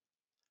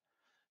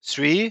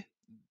 Three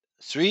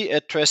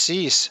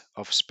addressees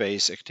of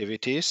space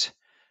activities,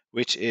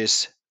 which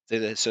is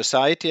the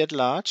society at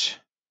large,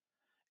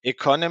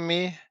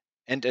 economy,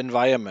 and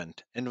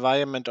environment.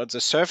 Environment on the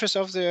surface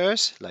of the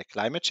Earth, like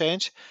climate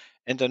change,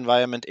 and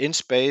environment in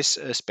space,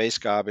 space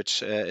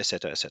garbage,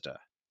 etc., etc.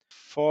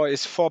 Four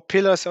is four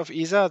pillars of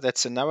ESA.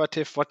 That's the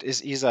narrative. What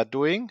is ESA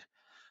doing?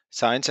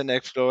 Science and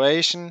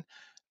exploration,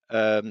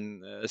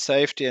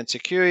 safety and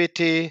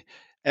security,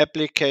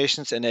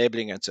 applications,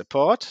 enabling and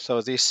support.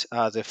 So these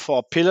are the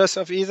four pillars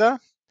of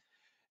ESA.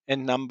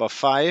 And number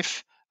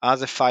five are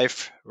the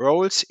five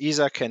roles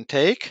ESA can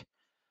take.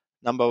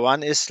 Number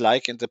one is,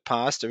 like in the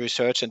past, a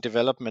research and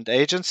development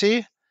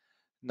agency.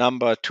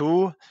 Number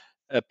two,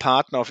 a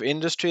partner of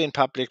industry in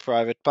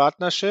public-private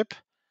partnership.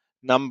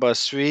 Number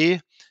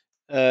three,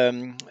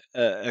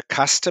 a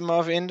customer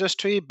of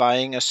industry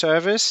buying a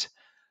service.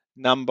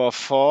 Number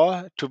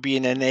four, to be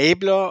an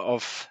enabler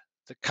of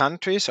the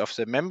countries, of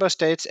the member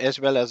states, as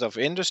well as of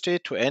industry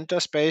to enter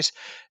space.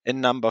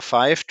 And number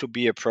five, to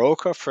be a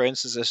broker. For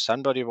instance, if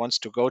somebody wants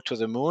to go to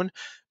the moon,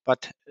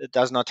 but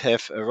does not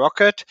have a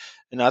rocket,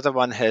 another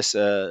one has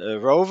a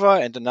rover,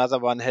 and another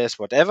one has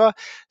whatever.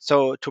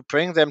 So to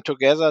bring them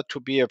together to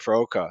be a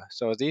broker.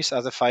 So these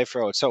are the five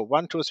roles. So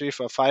 1, 2, 3,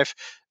 4, 5.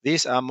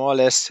 These are more or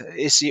less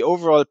is the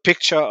overall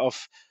picture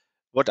of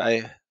what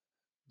I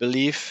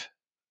believe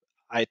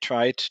I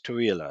tried to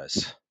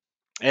realize.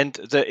 And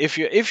if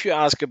you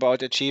ask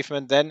about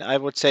achievement, then I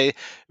would say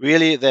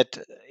really that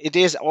it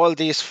is all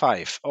these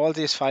five at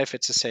the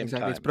same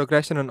Exactly. It's time.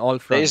 progression on all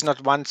There is fronts.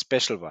 not one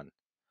special one.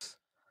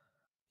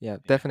 Yeah, Yeah,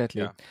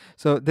 definitely. yeah.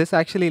 So this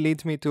actually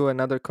leads me to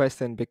another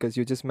question, because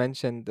you just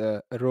mentioned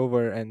a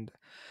rover, and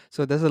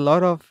so there's a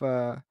lot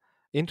of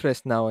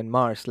interest now in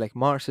Mars. Like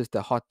Mars is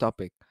the hot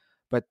topic,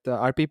 but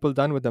are people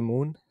done with the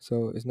moon?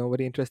 So is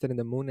nobody interested in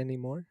the moon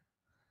anymore?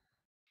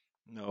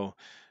 No,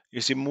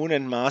 you see, Moon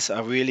and Mars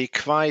are really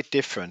quite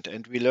different,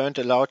 and we learned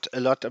a lot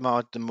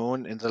about the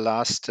Moon in the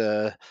last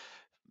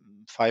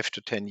 5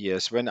 to 10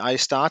 years. When I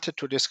started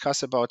to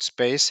discuss about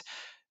space,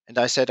 and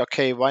I said,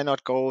 okay, why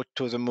not go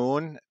to the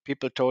moon?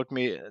 People told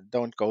me,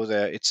 don't go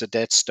there. It's a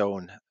dead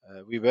stone.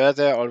 We were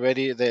there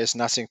already. There is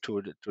nothing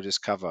to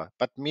discover.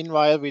 But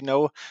meanwhile, we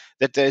know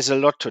that there is a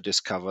lot to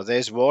discover. There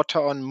is water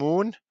on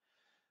moon.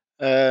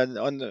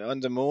 On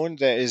the moon,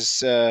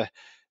 there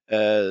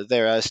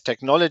are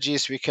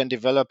technologies we can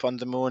develop on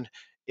the moon.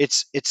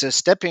 It's a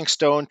stepping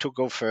stone to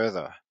go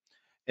further.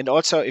 And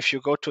also, if you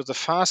go to the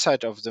far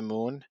side of the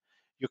moon,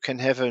 you can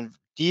have a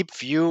deep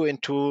view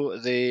into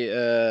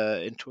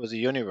the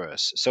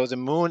universe. So the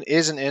moon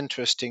is an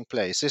interesting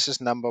place. This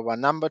is number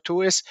one. Number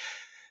two is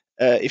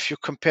if you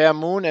compare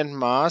Moon and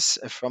Mars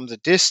from the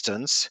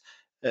distance,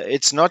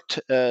 it's not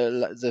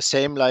the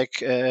same like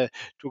to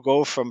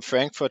go from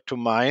Frankfurt to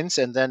Mainz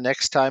and then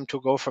next time to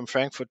go from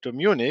Frankfurt to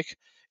Munich.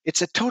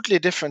 It's a totally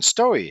different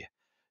story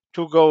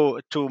to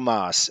go to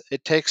Mars.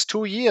 It takes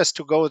 2 years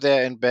to go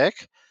there and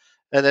back.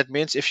 And that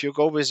means if you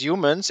go with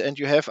humans and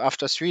you have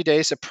after 3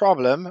 days a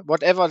problem,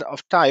 whatever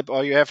of type,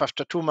 or you have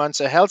after 2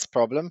 months a health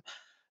problem,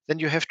 then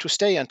you have to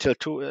stay until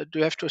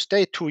you have to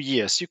stay 2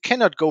 years. You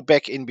cannot go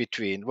back in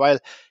between. While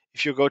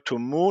if you go to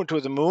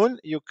the moon,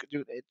 you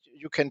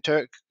can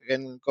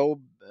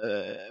go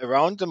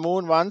around the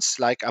moon once,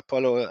 like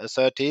Apollo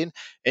 13,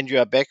 and you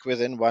are back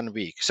within 1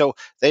 week. So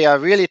they are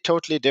really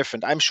totally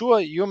different. I'm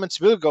sure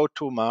humans will go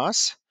to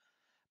Mars,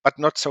 but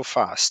not so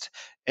fast.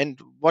 And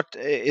what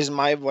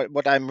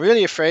I'm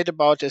really afraid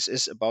about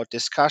is about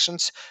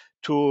discussions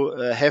to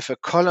have a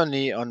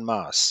colony on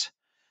Mars,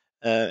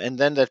 and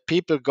then that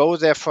people go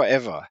there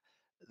forever.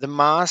 The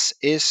Mars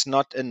is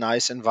not a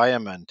nice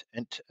environment,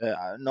 and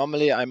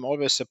normally I'm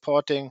always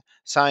supporting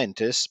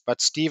scientists,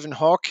 but Stephen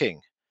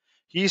Hawking,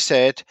 he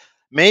said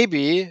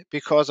maybe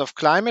because of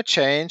climate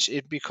change,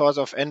 because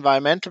of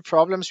environmental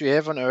problems we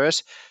have on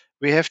Earth,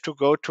 we have to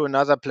go to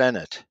another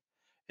planet.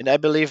 And I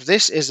believe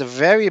this is a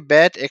very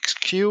bad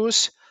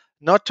excuse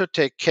not to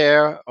take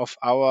care of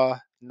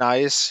our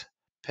nice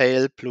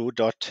pale blue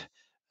dot,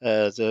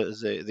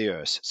 the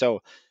Earth.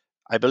 So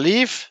I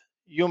believe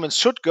humans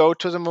should go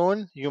to the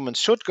moon, humans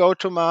should go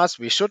to Mars,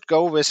 we should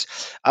go with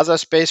other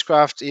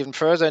spacecraft even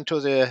further into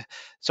the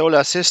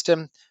solar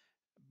system,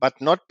 but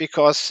not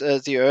because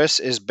the Earth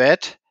is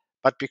bad,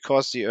 but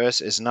because the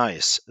Earth is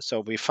nice.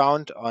 So we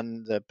found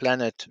on the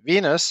planet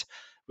Venus,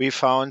 we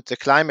found the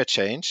climate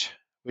change,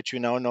 which we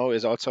now know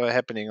is also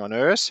happening on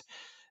Earth.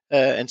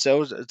 And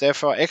so,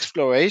 therefore,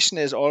 exploration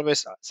is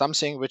always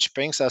something which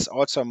brings us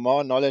also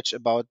more knowledge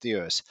about the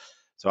Earth.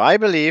 So I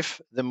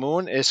believe the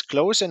moon is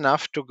close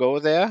enough to go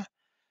there,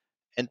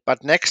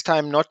 but next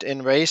time not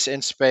in race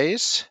in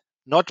space,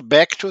 not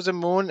back to the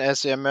moon,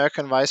 as the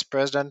American Vice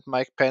President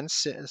Mike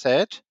Pence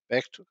said.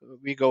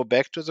 We go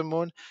back to the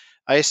moon.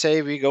 I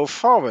say we go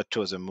forward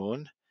to the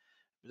moon.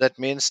 That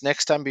means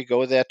next time we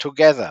go there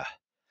together,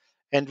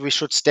 and we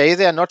should stay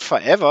there not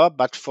forever,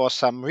 but for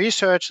some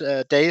research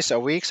days or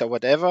weeks or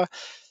whatever,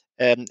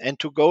 and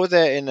to go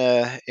there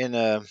in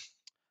a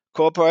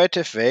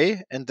cooperative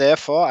way. And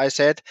therefore, I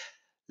said,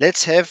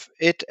 let's have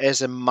it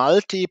as a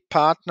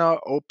multi-partner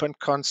open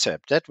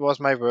concept. That was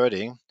my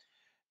wording,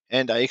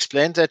 and I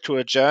explained that to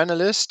a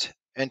journalist,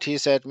 and he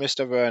said,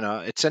 Mr.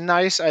 Wörner, it's a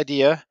nice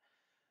idea,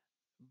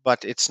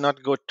 but it's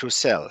not good to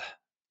sell.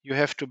 You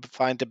have to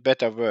find a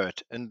better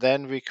word. And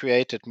then we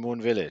created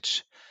Moon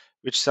Village,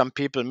 which some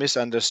people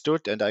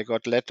misunderstood. And I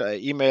got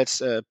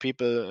emails,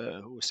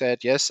 people who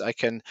said, yes, I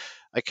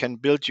can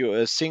build you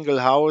a single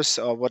house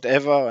or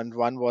whatever. And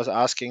one was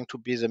asking to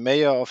be the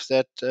mayor of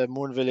that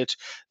Moon Village.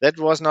 That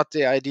was not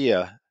the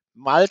idea.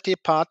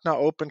 Multi-partner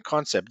open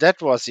concept.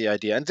 That was the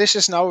idea. And this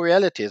is now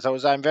reality. So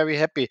I'm very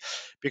happy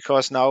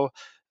because now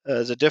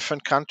the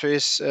different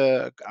countries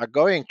are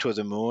going to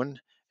the moon,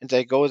 and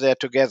they go there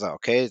together.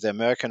 Okay, the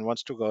American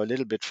wants to go a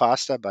little bit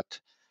faster, but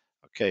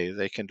okay,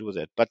 they can do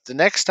that. But the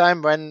next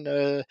time when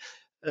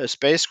a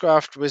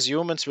spacecraft with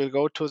humans will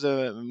go to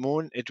the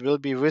moon, it will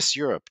be with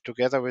Europe,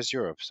 together with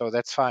Europe. So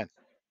that's fine.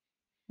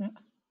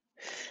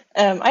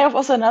 Yeah. I have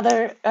also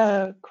another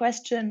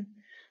question.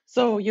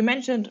 So you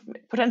mentioned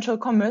potential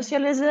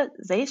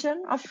commercialization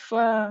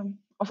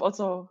of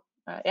also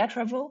air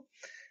travel,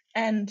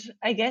 and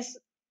I guess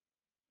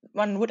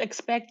one would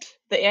expect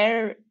the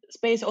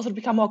airspace also to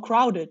become more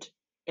crowded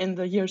in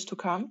the years to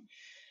come.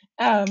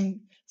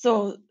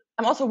 So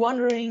I'm also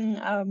wondering,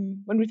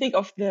 when we think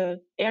of the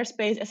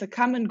airspace as a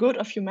common good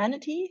of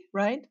humanity,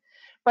 right?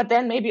 But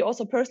then maybe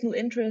also personal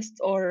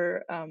interests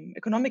or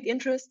economic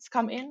interests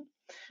come in.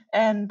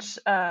 And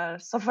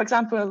so, for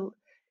example,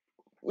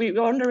 we're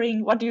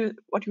wondering what you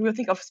will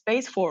think of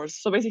Space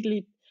Force. So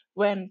basically,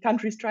 when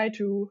countries try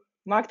to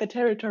mark the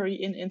territory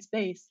in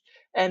space,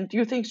 and do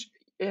you think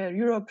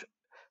Europe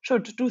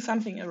should do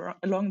something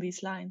along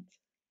these lines?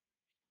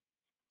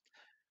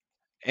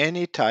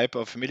 Any type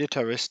of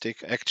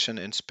militaristic action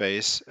in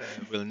space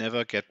will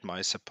never get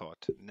my support.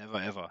 Never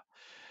ever.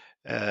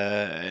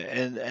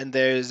 And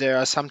there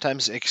are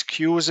sometimes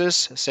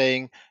excuses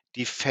saying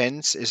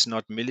defense is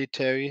not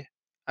military.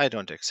 I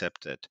don't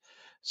accept that.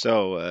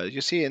 So you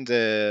see, in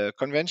the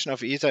Convention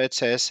of ESA, it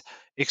says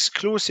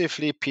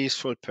exclusively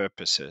peaceful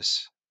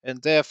purposes,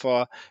 and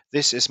therefore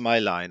this is my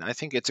line. I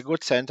think it's a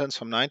good sentence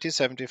from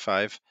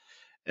 1975,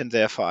 and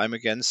therefore I'm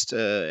against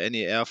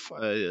any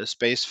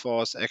space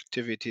force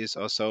activities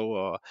or so,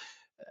 or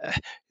uh,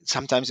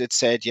 sometimes it's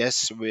said,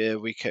 yes,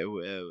 we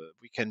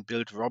can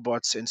build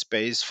robots in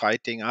space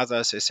fighting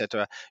others,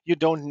 etc. You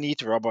don't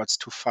need robots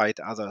to fight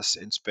others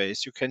in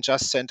space. You can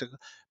just send a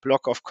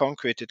block of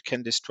concrete, it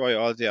can destroy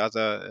all the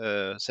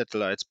other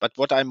satellites. But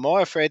what I'm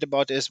more afraid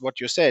about is what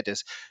you said,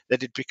 is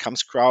that it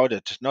becomes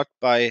crowded, not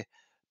by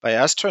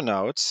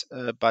astronauts,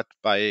 but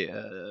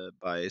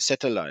by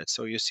satellites.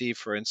 So you see,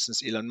 for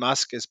instance, Elon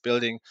Musk is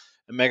building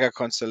a mega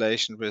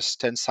constellation with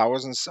tens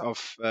thousands of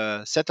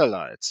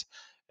satellites,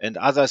 and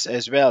others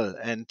as well.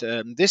 And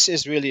this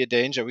is really a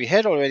danger. We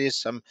had already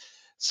some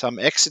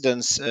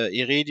accidents.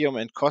 Iridium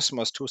and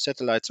Cosmos, two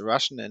satellites, a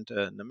Russian and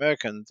an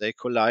American, they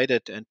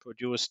collided and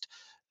produced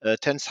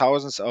tens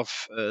thousands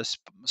of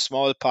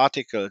small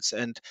particles.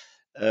 And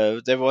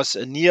there was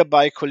a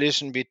nearby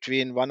collision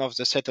between one of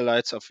the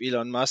satellites of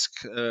Elon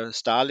Musk,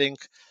 Starlink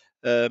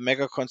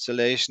mega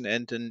constellation,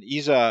 and an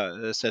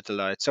ESA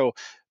satellite. So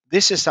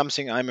this is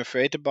something I'm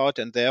afraid about,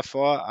 and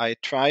therefore I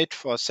tried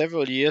for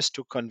several years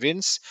to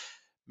convince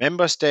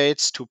member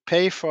states to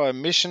pay for a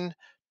mission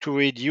to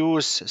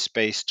reduce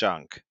space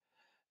junk.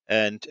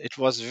 And it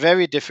was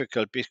very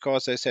difficult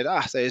because they said,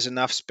 there is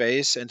enough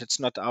space and it's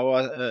not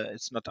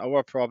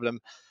our problem.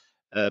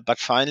 But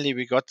finally,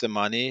 we got the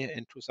money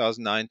in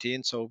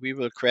 2019, so we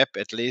will scrap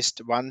at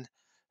least one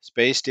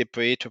space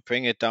debris to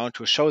bring it down,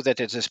 to show that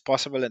it is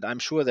possible. And I'm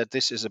sure that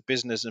this is a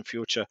business in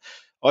future,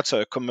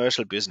 also a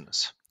commercial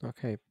business.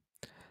 Okay.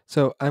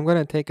 So I'm going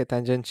to take a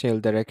tangential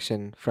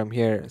direction from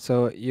here.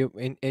 So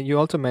and you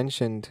also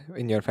mentioned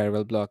in your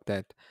farewell blog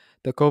that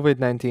the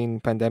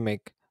COVID-19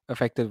 pandemic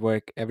affected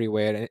work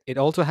everywhere, and it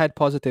also had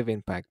positive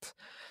impacts.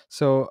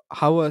 So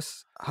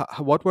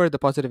what were the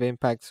positive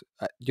impacts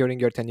during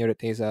your tenure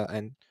at ESA,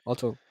 and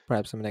also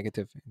perhaps some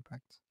negative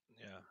impacts?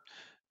 Yeah.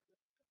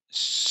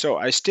 So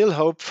I still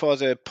hope for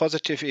the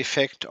positive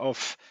effect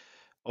of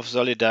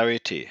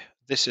solidarity.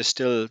 This is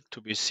still to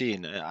be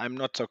seen. I'm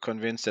not so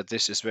convinced that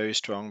this is very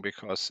strong,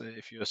 because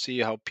if you see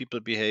how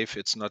people behave,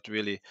 it's not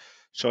really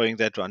showing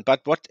that one.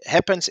 But what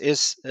happens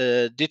is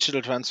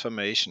digital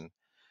transformation.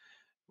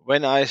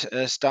 when I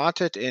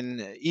started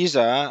in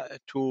ESA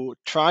to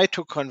try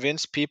to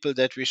convince people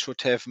that we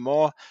should have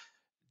more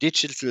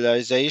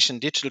digitalization,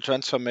 digital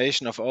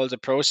transformation of all the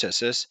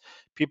processes,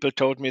 people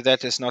told me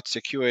that is not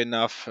secure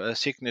enough,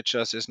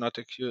 signatures is not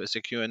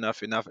secure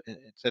enough,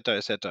 etc.,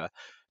 etc.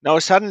 Now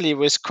suddenly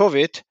with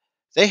COVID,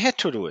 they had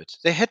to do it.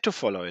 They had to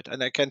follow it,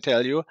 and I can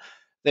tell you,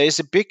 there is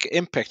a big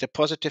impact, a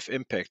positive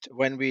impact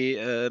when we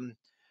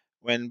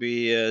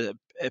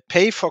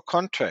pay for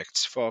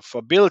contracts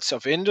for bills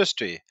of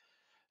industry.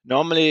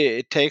 Normally,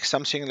 it takes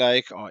something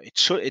like, or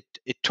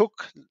it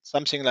took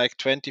something like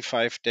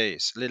 25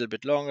 days, a little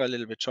bit longer, a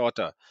little bit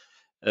shorter,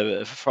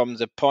 from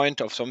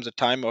the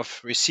time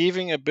of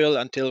receiving a bill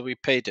until we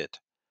paid it.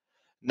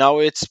 Now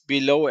it's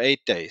below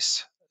 8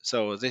 days.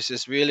 So this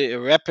is really a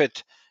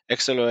rapid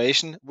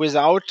acceleration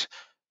without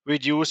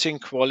reducing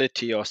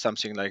quality or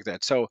something like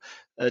that. So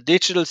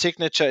digital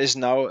signature is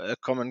now a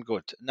common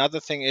good. Another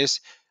thing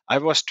is I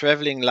was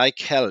traveling like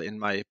hell in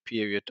my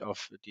period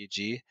of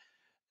DG.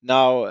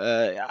 Now,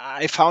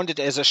 I found it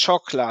as a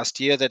shock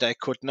last year that I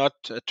could not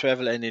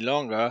travel any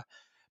longer.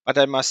 But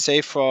I must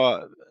say,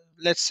 for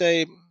let's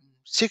say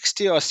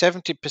 60 or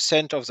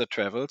 70% of the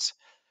travels,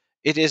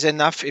 it is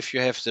enough if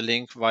you have the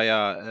link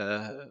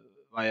via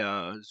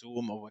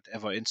Zoom or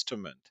whatever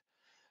instrument.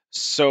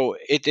 So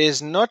it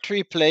is not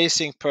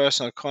replacing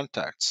personal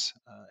contacts,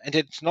 and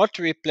it's not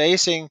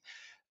replacing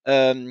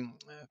um,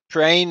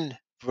 brain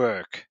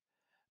work,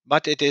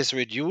 but it is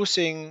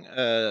reducing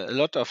a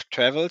lot of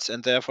travels,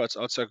 and therefore it's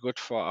also good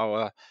for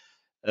our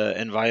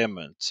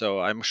environment. So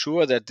I'm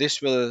sure that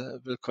this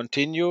will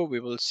continue. We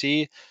will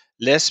see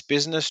less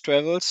business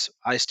travels.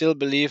 I still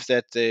believe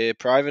that the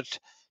private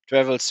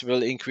travels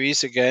will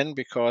increase again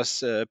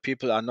because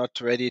people are not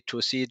ready to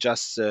see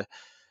just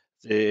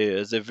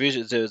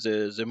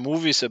the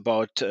movies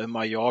about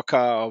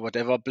Mallorca or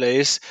whatever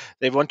place.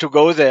 They want to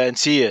go there and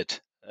see it.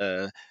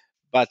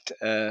 But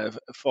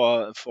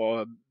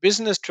for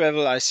business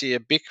travel, I see a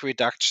big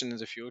reduction in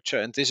the future,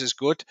 and this is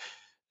good.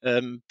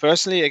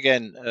 Personally,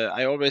 again,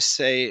 I always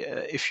say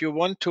if you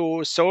want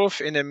to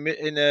solve in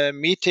a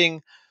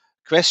meeting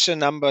question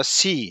number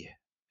C,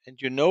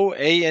 and you know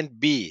A and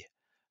B,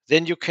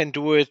 then you can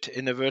do it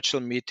in a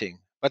virtual meeting.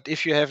 But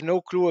if you have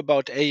no clue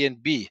about A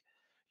and B,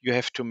 you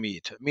have to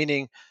meet.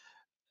 Meaning,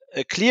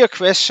 a clear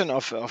question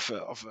of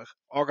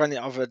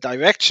a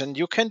direction,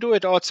 you can do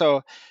it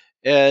also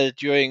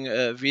during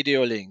a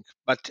video link.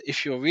 But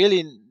if you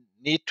really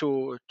need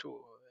to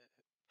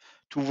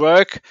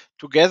work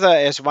together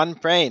as one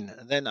brain,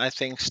 then I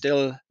think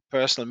still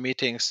personal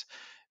meetings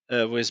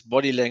with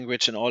body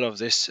language and all of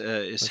this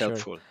is For sure.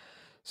 helpful.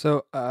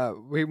 So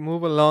we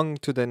move along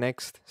to the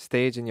next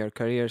stage in your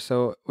career.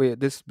 So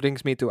this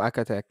brings me to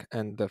Acatech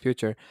and the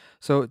future.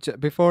 So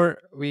before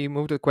we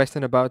move to the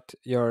question about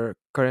your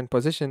current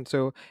position,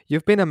 so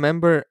you've been a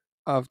member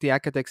of the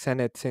Acatech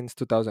Senate since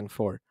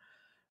 2004,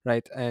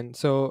 right? And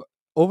so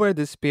over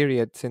this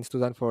period since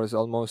 2004 is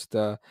almost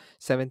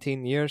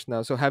 17 years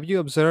now. So have you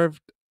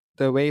observed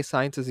the way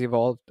science has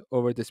evolved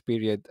over this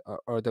period,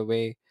 or the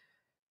way?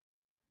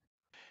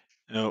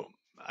 No,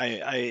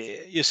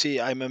 you see,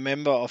 I'm a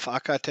member of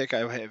Acatech.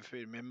 I have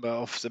been a member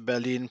of the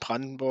Berlin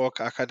Brandenburg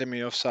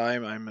Academy of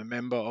Science. I'm a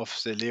member of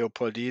the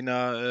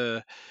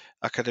Leopoldina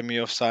Academy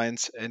of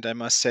Science, and I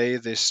must say,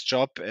 this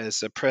job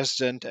as a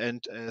president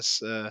and as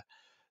the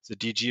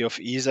DG of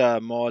ESA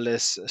more or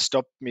less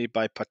stopped me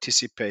by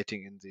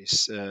participating in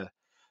this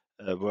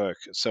work.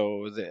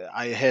 So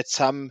I had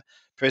some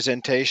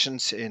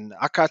presentations in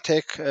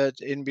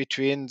Acatech in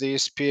between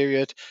this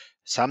period,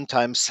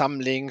 sometimes some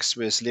links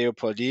with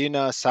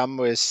Leopoldina, some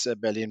with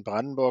Berlin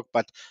Brandenburg,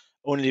 but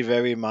only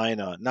very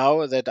minor.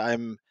 Now that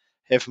I'm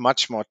have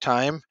much more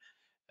time,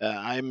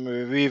 I'm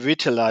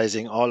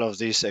revitalizing all of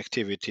these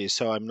activities.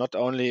 So I'm not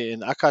only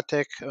in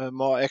Acatech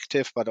more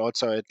active, but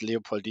also at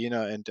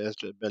Leopoldina and at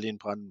Berlin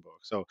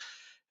Brandenburg. So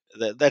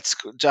that's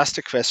just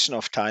a question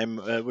of time,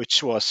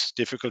 which was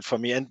difficult for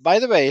me. And by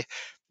the way,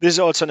 this is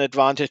also an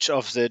advantage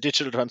of the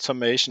digital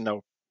transformation.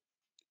 Now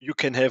you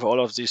can have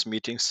all of these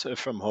meetings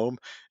from home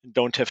and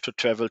don't have to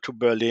travel to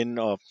Berlin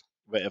or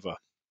wherever.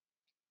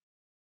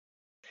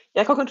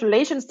 Yeah,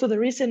 congratulations to the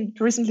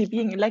recently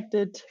being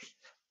elected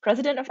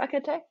president of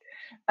Acatech.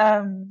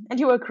 And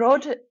you were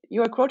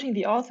quoting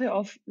the author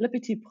of Le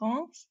Petit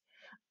Prince,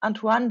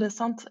 Antoine de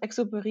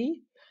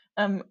Saint-Exupéry.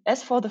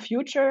 As for the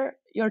future,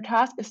 your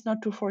task is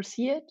not to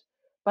foresee it,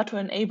 but to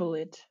enable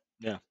it.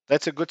 Yeah,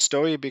 that's a good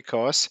story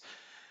because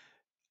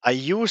I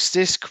used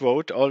this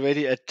quote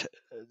already at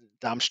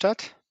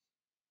Darmstadt.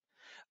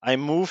 I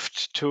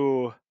moved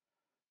to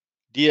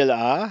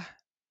DLR.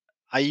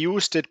 I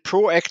used it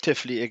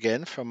proactively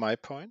again from my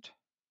point.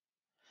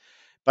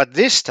 But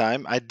this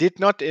time, I did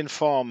not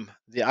inform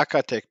the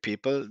Acatech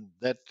people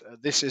that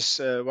this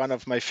is one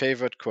of my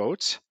favorite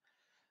quotes.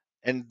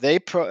 And they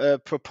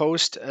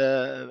proposed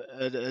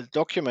a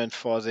document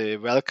for the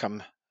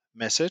welcome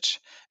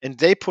message, and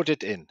they put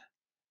it in.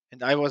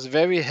 And I was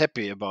very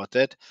happy about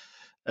that.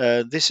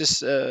 This is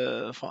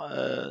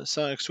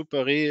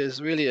Saint-Exupéry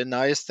is really a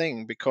nice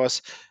thing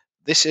because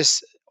this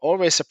is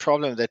always a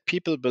problem that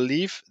people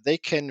believe they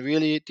can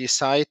really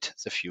decide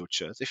the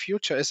future. The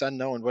future is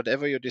unknown.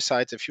 Whatever you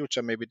decide, the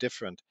future may be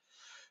different.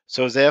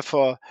 So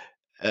therefore,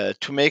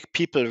 to make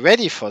people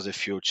ready for the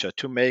future,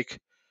 to make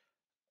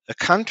a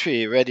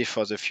country ready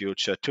for the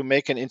future, to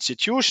make an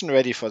institution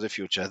ready for the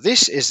future,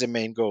 this is the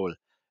main goal,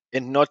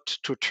 and not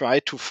to try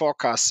to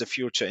forecast the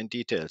future in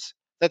details.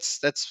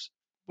 That's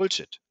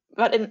bullshit.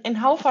 But in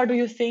how far do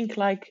you think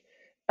like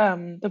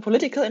the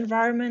political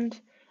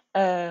environment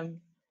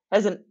um,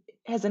 has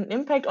an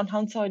impact on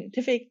how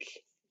scientific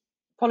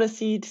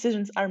policy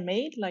decisions are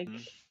made? Like,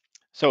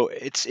 So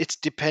it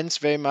depends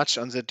very much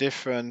on the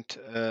different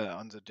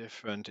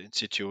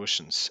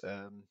institutions.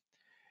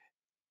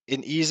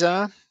 In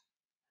ESA,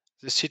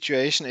 the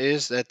situation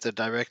is that the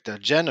Director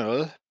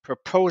General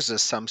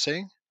proposes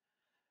something,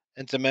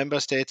 and the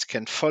member states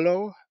can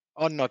follow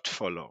or not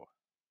follow.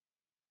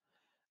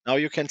 Now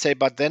you can say,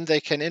 but then they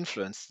can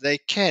influence. They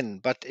can,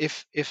 but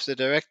if the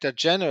Director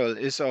General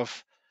is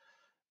of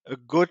a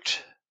good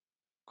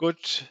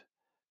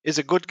is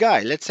a good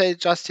guy, let's say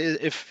just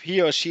if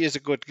he or she is a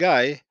good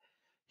guy,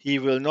 he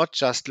will not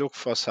just look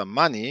for some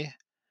money,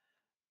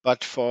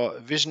 but for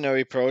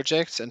visionary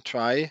projects and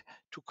try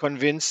to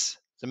convince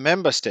the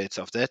member states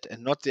of that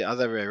and not the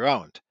other way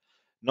around,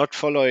 not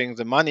following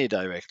the money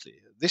directly.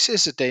 This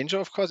is a danger,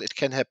 of course, it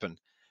can happen.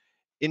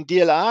 In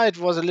DLR, it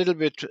was a little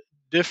bit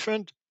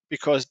different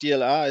because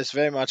DLR is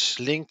very much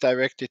linked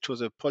directly to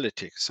the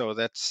politics. So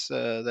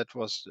that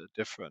was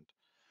different.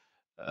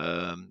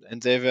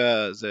 And they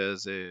were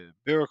the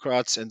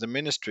bureaucrats in the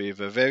ministry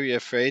were very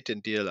afraid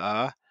in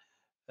DLR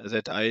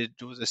that I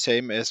do the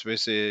same as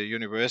with the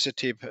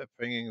university,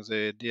 bringing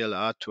the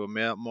DLR to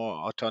a more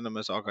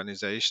autonomous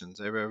organization.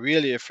 They were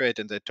really afraid,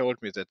 and they told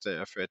me that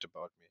they're afraid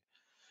about me.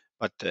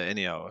 But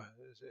anyhow,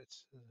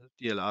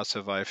 DLR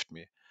survived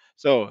me.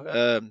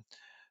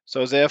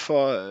 So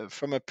therefore,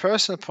 from a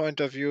personal point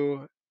of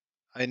view,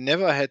 I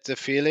never had the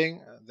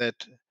feeling that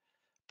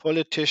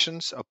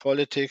politicians or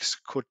politics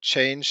could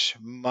change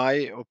my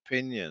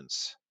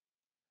opinions.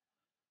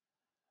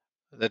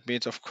 That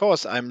means, of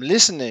course, I'm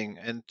listening,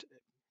 and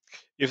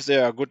if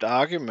there are good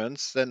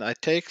arguments, then I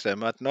take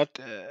them, but not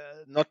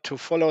to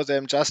follow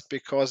them just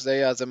because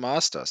they are the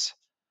masters.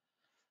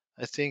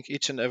 I think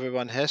each and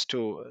everyone has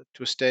to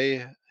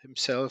stay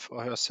himself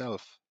or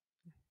herself.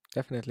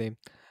 Definitely.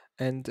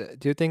 And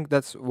do you think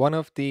that's one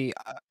of the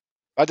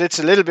But it's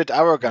a little bit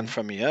arrogant Mhm.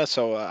 for me. Yeah?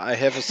 So I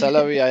have a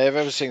salary, I have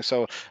everything.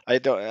 So I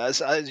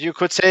don't. You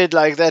could say it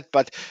like that,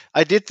 but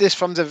I did this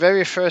from the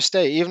very first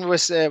day. Even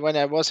with when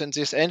I was in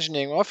this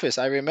engineering office,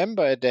 I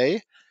remember a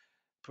day.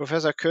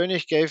 Professor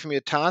Koenig gave me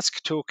a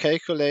task to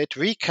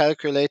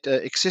recalculate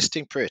an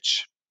existing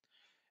bridge,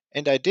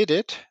 and I did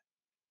it.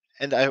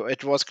 And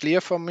it was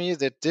clear for me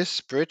that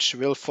this bridge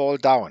will fall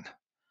down.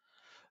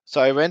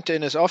 So I went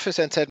in his office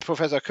and said,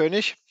 Professor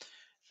Koenig,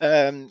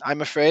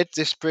 I'm afraid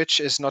this bridge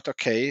is not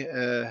okay.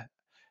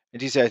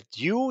 And he said,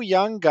 you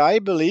young guy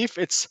believe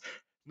it's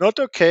not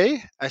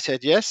okay? I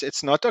said, yes,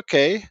 it's not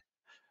okay.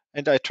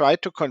 And I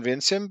tried to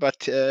convince him,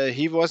 but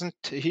he wasn't.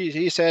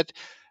 He said,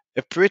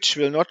 a bridge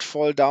will not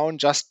fall down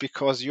just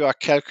because you are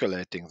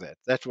calculating that.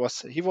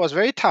 He was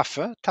very tough,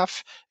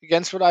 tough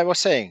against what I was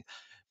saying.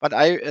 But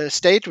I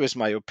stayed with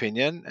my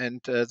opinion,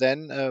 and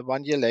then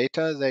 1 year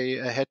later, they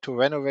had to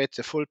renovate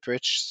the full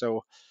bridge.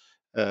 So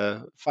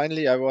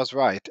finally, I was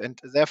right. And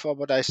therefore,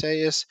 what I say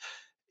is,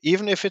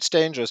 even if it's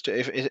dangerous,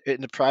 if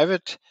in the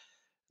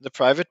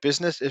private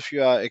business, if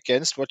you are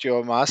against what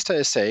your master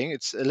is saying,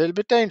 it's a little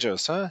bit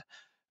dangerous, huh?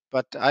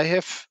 But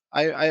I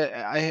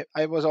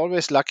was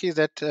always lucky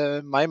that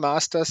my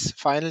masters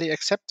finally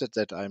accepted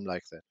that I'm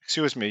like that.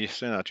 Excuse me,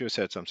 Srinath, you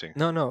said something.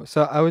 No, no.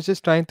 So I was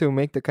just trying to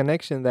make the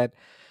connection that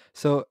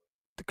so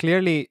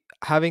clearly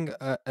having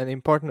an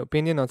important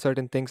opinion on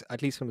certain things,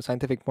 at least from a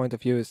scientific point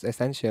of view, is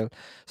essential.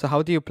 So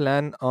how do you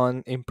plan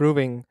on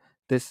improving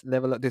this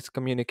level of this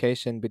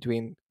communication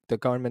between the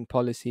government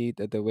policy,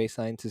 the way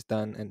science is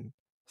done, and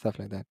stuff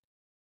like that?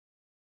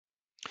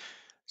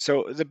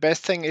 So the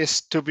best thing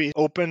is to be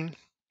open,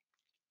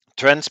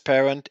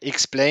 transparent,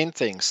 explain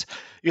things.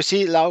 You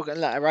see,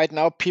 right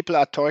now people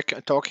are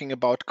talking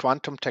about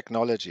quantum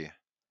technology.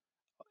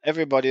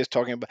 Everybody is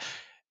talking about,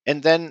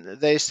 and then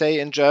they say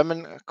in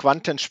German,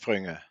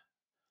 Quantensprünge,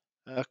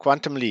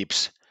 quantum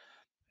leaps.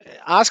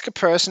 Ask a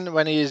person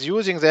when he is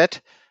using that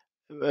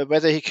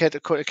whether he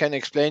can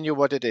explain you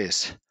what it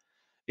is.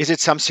 Is it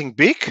something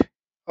big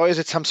or is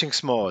it something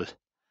small?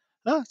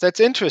 Oh, that's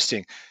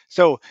interesting.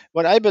 So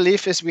what I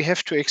believe is we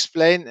have to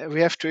explain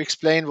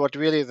what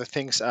really the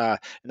things are.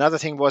 Another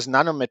thing was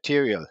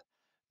nanomaterial.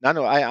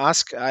 I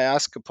ask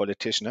a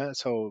politician,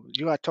 so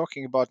you are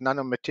talking about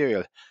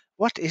nanomaterial.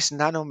 What is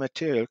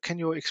nanomaterial? Can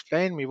you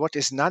explain me what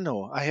is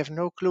nano? I have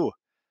no clue.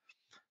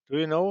 Do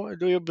you know?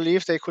 Do you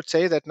believe they could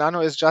say that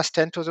nano is just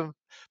 10 to the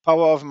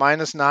power of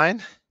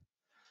 -9?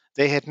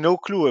 They had no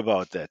clue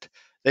about that.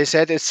 They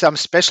said it's some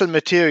special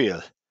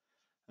material.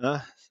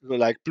 So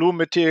like blue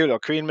material or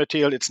green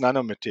material, it's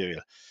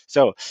nanomaterial.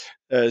 So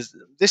uh,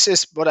 this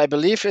is what I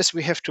believe is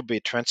we have to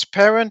be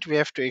transparent. We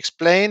have to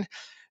explain.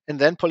 and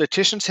then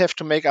politicians have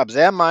to make up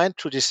their mind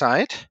to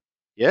decide.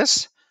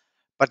 Yes,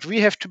 but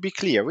we have to be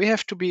clear. We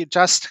have to be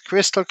just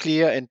crystal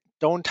clear and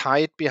don't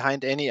hide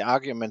behind any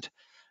argument,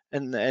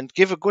 and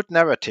give a good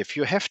narrative.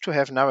 You have to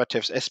have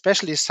narratives,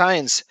 especially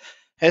science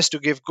has to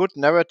give good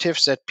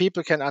narratives that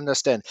people can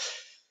understand.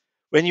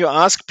 When you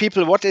ask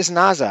people what is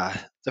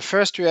NASA, the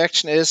first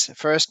reaction is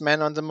first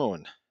man on the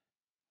moon.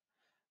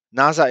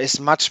 NASA is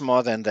much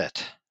more than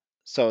that.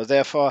 So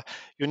therefore,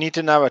 you need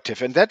a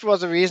narrative, and that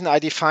was the reason I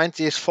defined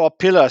these four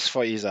pillars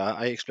for ESA.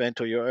 I explained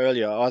to you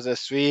earlier, or the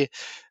three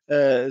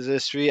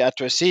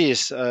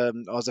addressees,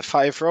 or the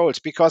five roles,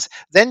 because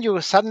then you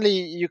suddenly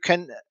you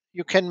can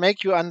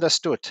make you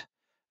understood,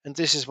 and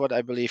this is what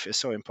I believe is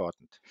so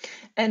important.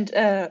 And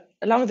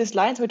along these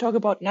lines, we talk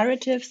about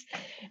narratives.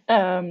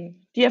 Do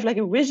you have like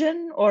a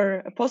vision or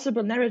a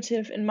possible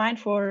narrative in mind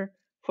for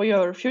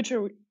your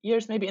future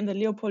years, maybe in the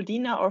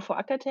Leopoldina or for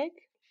Acatech?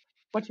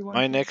 What you want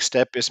My to? next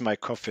step is my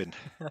coffin.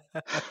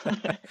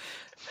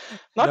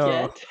 Not No.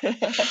 yet.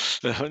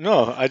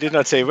 No, I did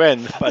not say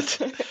when, but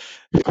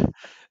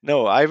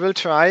no, I will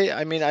try.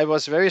 I mean, I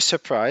was very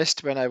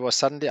surprised when I was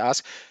suddenly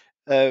asked.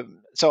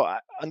 In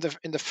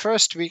the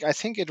first week, I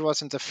think it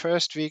was in the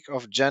first week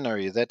of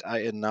January that I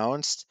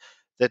announced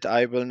that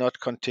I will not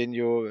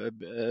continue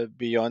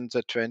beyond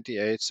the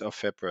 28th of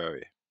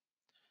February.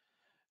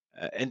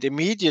 And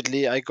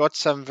immediately I got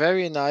some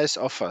very nice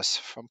offers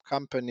from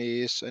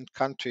companies and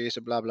countries,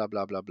 blah, blah,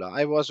 blah, blah, blah.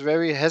 I was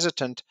very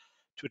hesitant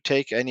to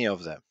take any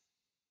of them.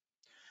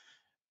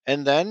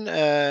 And then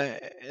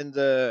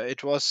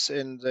it was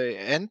in the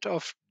end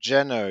of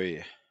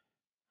January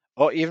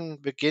or even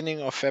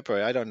beginning of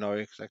February, I don't know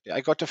exactly.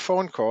 I got a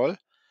phone call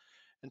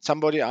and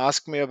somebody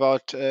asked me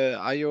about,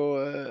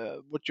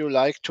 would you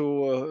like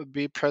to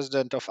be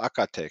president of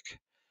Acatech?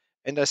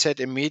 And I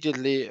said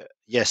immediately,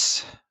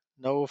 yes,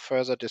 no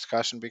further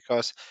discussion,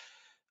 because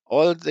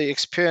all the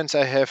experience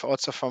I have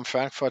also from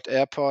Frankfurt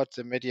Airport,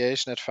 the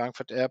mediation at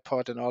Frankfurt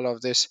Airport, and all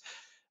of this,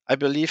 I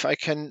believe I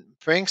can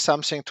bring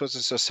something to the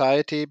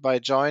society by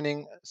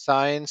joining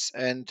science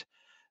and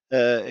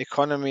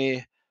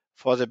economy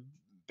for the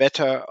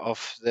better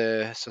of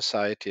the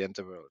society and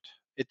the world.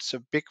 It's a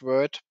big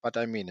word, but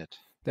I mean it.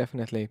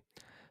 Definitely.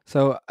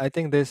 So I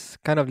think this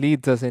kind of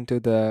leads us into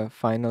the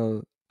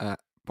final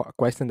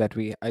question that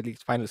we, at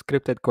least final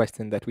scripted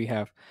question that we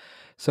have.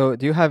 So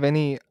do you have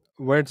any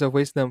words of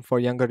wisdom for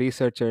younger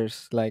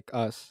researchers like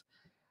us?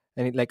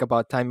 Any, like,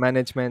 about time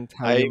management,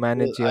 how I you will,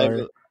 manage I your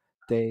will,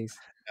 days?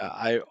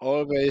 I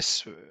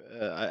always,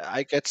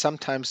 I get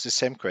sometimes the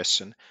same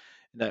question,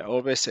 and I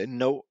always say,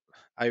 no,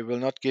 I will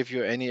not give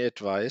you any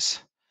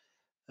advice,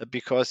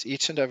 because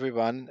each and every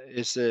one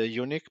is a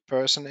unique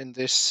person in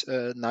this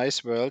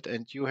nice world,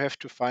 and you have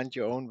to find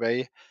your own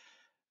way.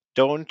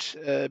 Don't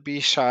be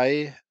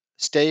shy,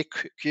 stay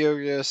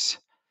curious.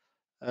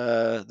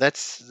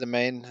 That's the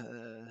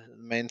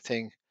main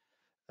thing.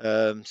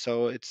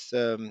 So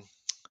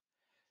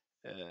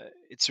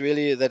it's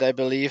really that I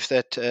believe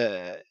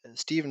that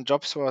Stephen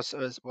Jobs was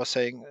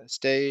saying,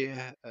 stay.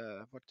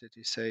 What did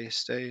he say?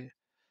 Stay.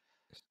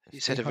 He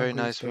Stay said a very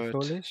hungry, nice stay word.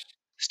 foolish.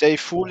 Stay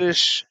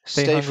foolish.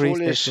 Stay Stay hungry,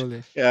 stay foolish.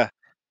 foolish. Yeah.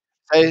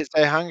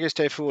 Stay hungry,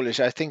 stay foolish.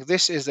 I think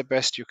this is the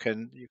best you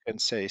can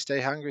say.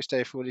 Stay hungry,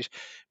 stay foolish,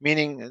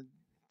 meaning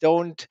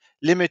don't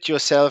limit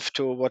yourself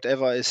to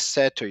whatever is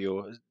said to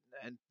you,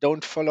 and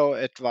don't follow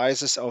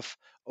advices of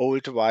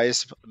old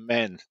wise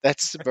men.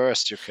 That's the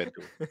worst you can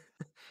do.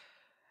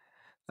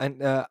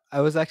 And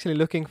I was actually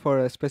looking for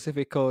a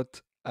specific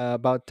quote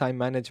about time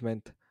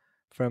management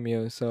from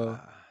you. So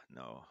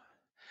No,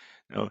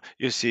 no.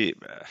 You see,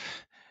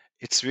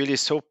 it's really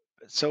so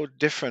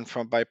different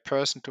from by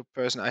person to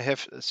person. I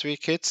have three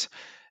kids,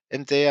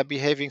 and they are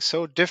behaving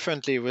so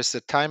differently with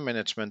the time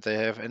management they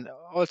have, and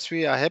all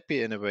three are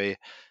happy in a way.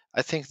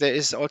 I think there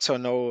is also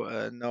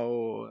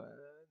no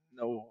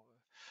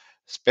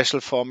special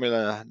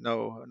formula,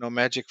 no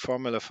magic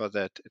formula for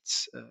that.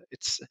 It's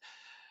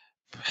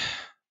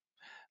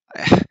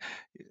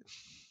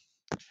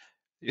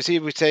you see,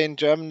 we say in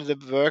German the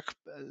work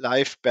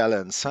life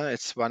balance, huh?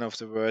 It's one of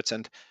the words,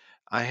 and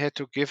I had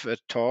to give a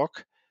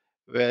talk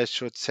where I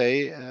should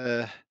say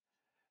the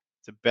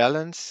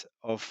balance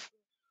of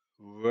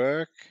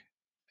work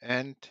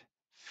and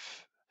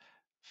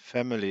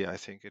family, I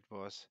think it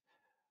was.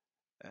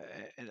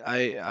 And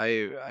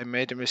I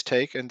made a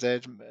mistake and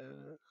said,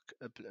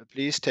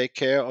 please take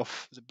care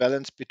of the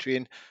balance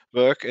between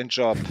work and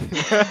job.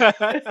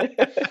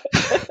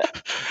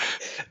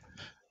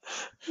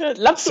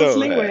 Lapsus So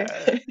linguae.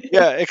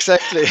 yeah,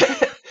 exactly.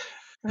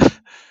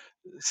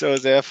 So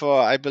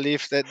therefore, I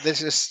believe that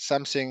this is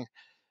something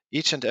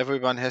each and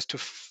everyone has to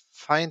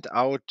find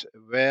out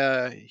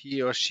where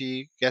he or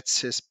she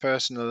gets his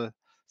personal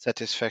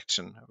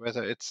satisfaction,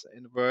 whether it's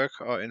in work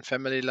or in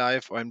family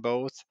life or in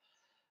both.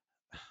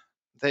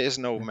 There is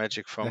no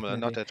magic formula,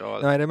 not definitely. at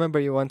all. No, I remember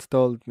you once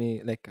told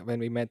me, like when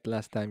we met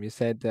last time, you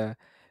said,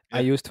 I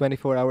Yeah, use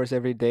 24 hours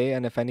every day,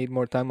 and if I need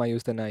more time, I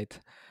use the night.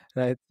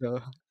 Right.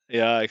 So,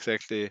 yeah,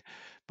 exactly.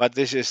 But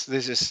this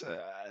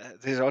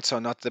is also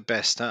not the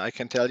best. Huh? I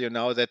can tell you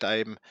now that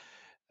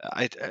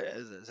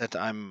that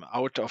I'm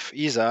out of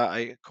ESA,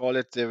 I call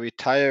it the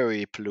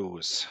retiree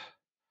blues,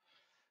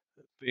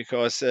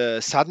 because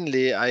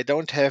suddenly I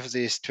don't have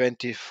this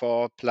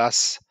 24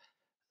 plus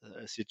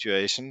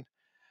situation,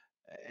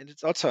 and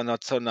it's also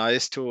not so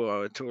nice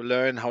to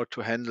learn how to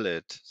handle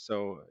it.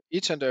 So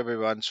each and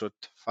everyone should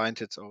find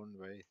its own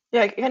way.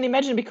 Yeah, I can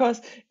imagine,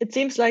 because it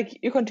seems like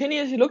you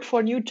continuously look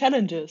for new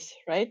challenges,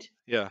 right?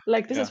 Yeah,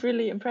 Like, this yeah. is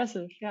really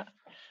impressive. Yeah.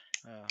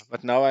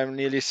 But now I'm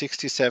nearly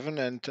 67,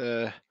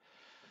 and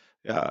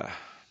yeah,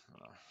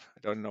 I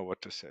don't know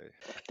what to say.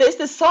 There's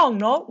this song,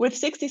 no? With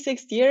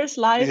 66 years,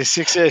 life, Yeah,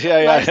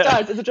 life yeah,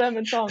 starts. It's a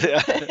German song.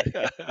 yeah,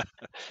 yeah.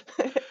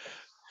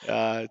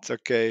 Yeah, it's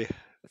okay.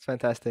 That's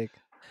fantastic.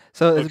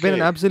 So it's been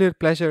an Okay, absolute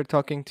pleasure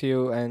talking to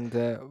you, and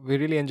we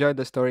really enjoyed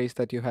the stories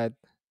that you had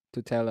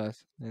to tell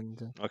us.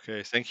 And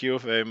okay. Thank you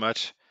very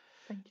much,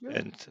 Thank you.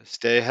 and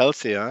stay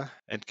healthy, huh?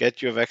 And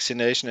get your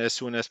vaccination as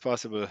soon as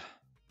possible.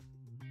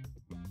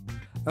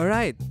 all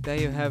right, there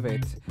you have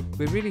it.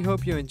 We really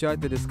hope you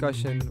enjoyed the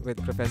discussion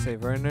with Professor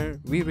Werner.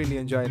 We really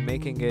enjoyed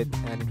making it,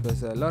 and it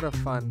was a lot of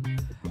fun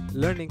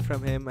learning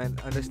from him and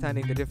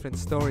understanding the different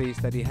stories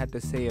that he had to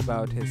say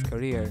about his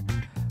career.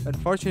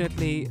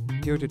 Unfortunately,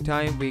 due to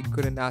time, we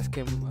couldn't ask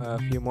him a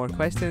few more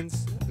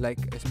questions,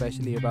 like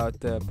especially about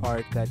the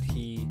part that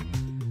he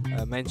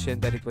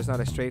mentioned that it was not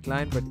a straight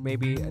line, but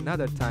maybe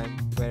another time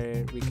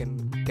where we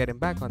can get him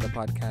back on the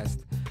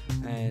podcast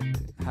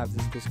and have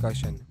this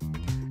discussion.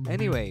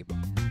 Anyway,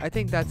 I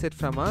think that's it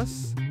from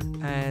us,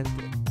 and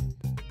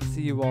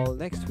see you all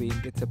next week.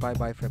 It's a bye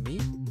bye from me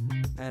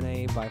and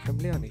a bye from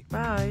Leonie.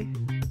 Bye.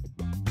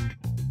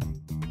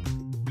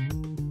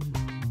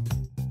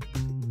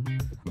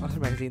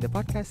 Offspring Magazine, the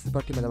podcast, is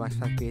brought to you by the Max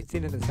Planck PhD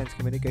and the Science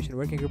Communication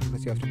Working Group of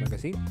the Offspring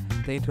Magazine.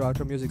 The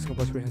intro-outro music is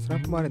composed by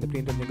Srinath and the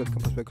pre-intro jingle is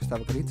composed by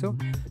Gustavo Carizzo.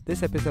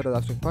 This episode of the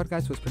Offspring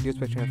Podcast was produced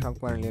by Srinath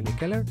and Leonie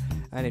Keller,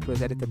 and it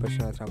was edited by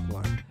Srinath.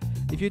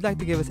 If you'd like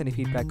to give us any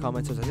feedback,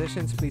 comments, or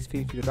suggestions, please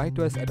feel free to write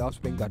to us at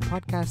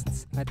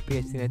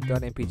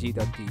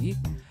offspring.podcasts@phdnet.mpg.de,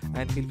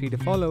 and feel free to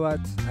follow us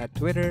at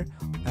Twitter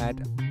at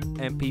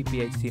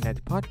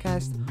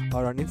mpPhDNetPodcast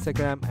or on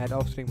Instagram at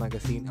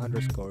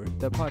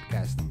offspringmagazine_the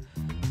podcast.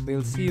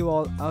 We'll see you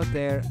all out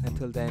there.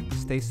 Until then,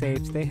 stay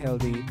safe, stay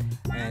healthy,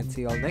 and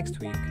see you all next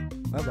week.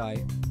 Bye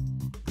bye.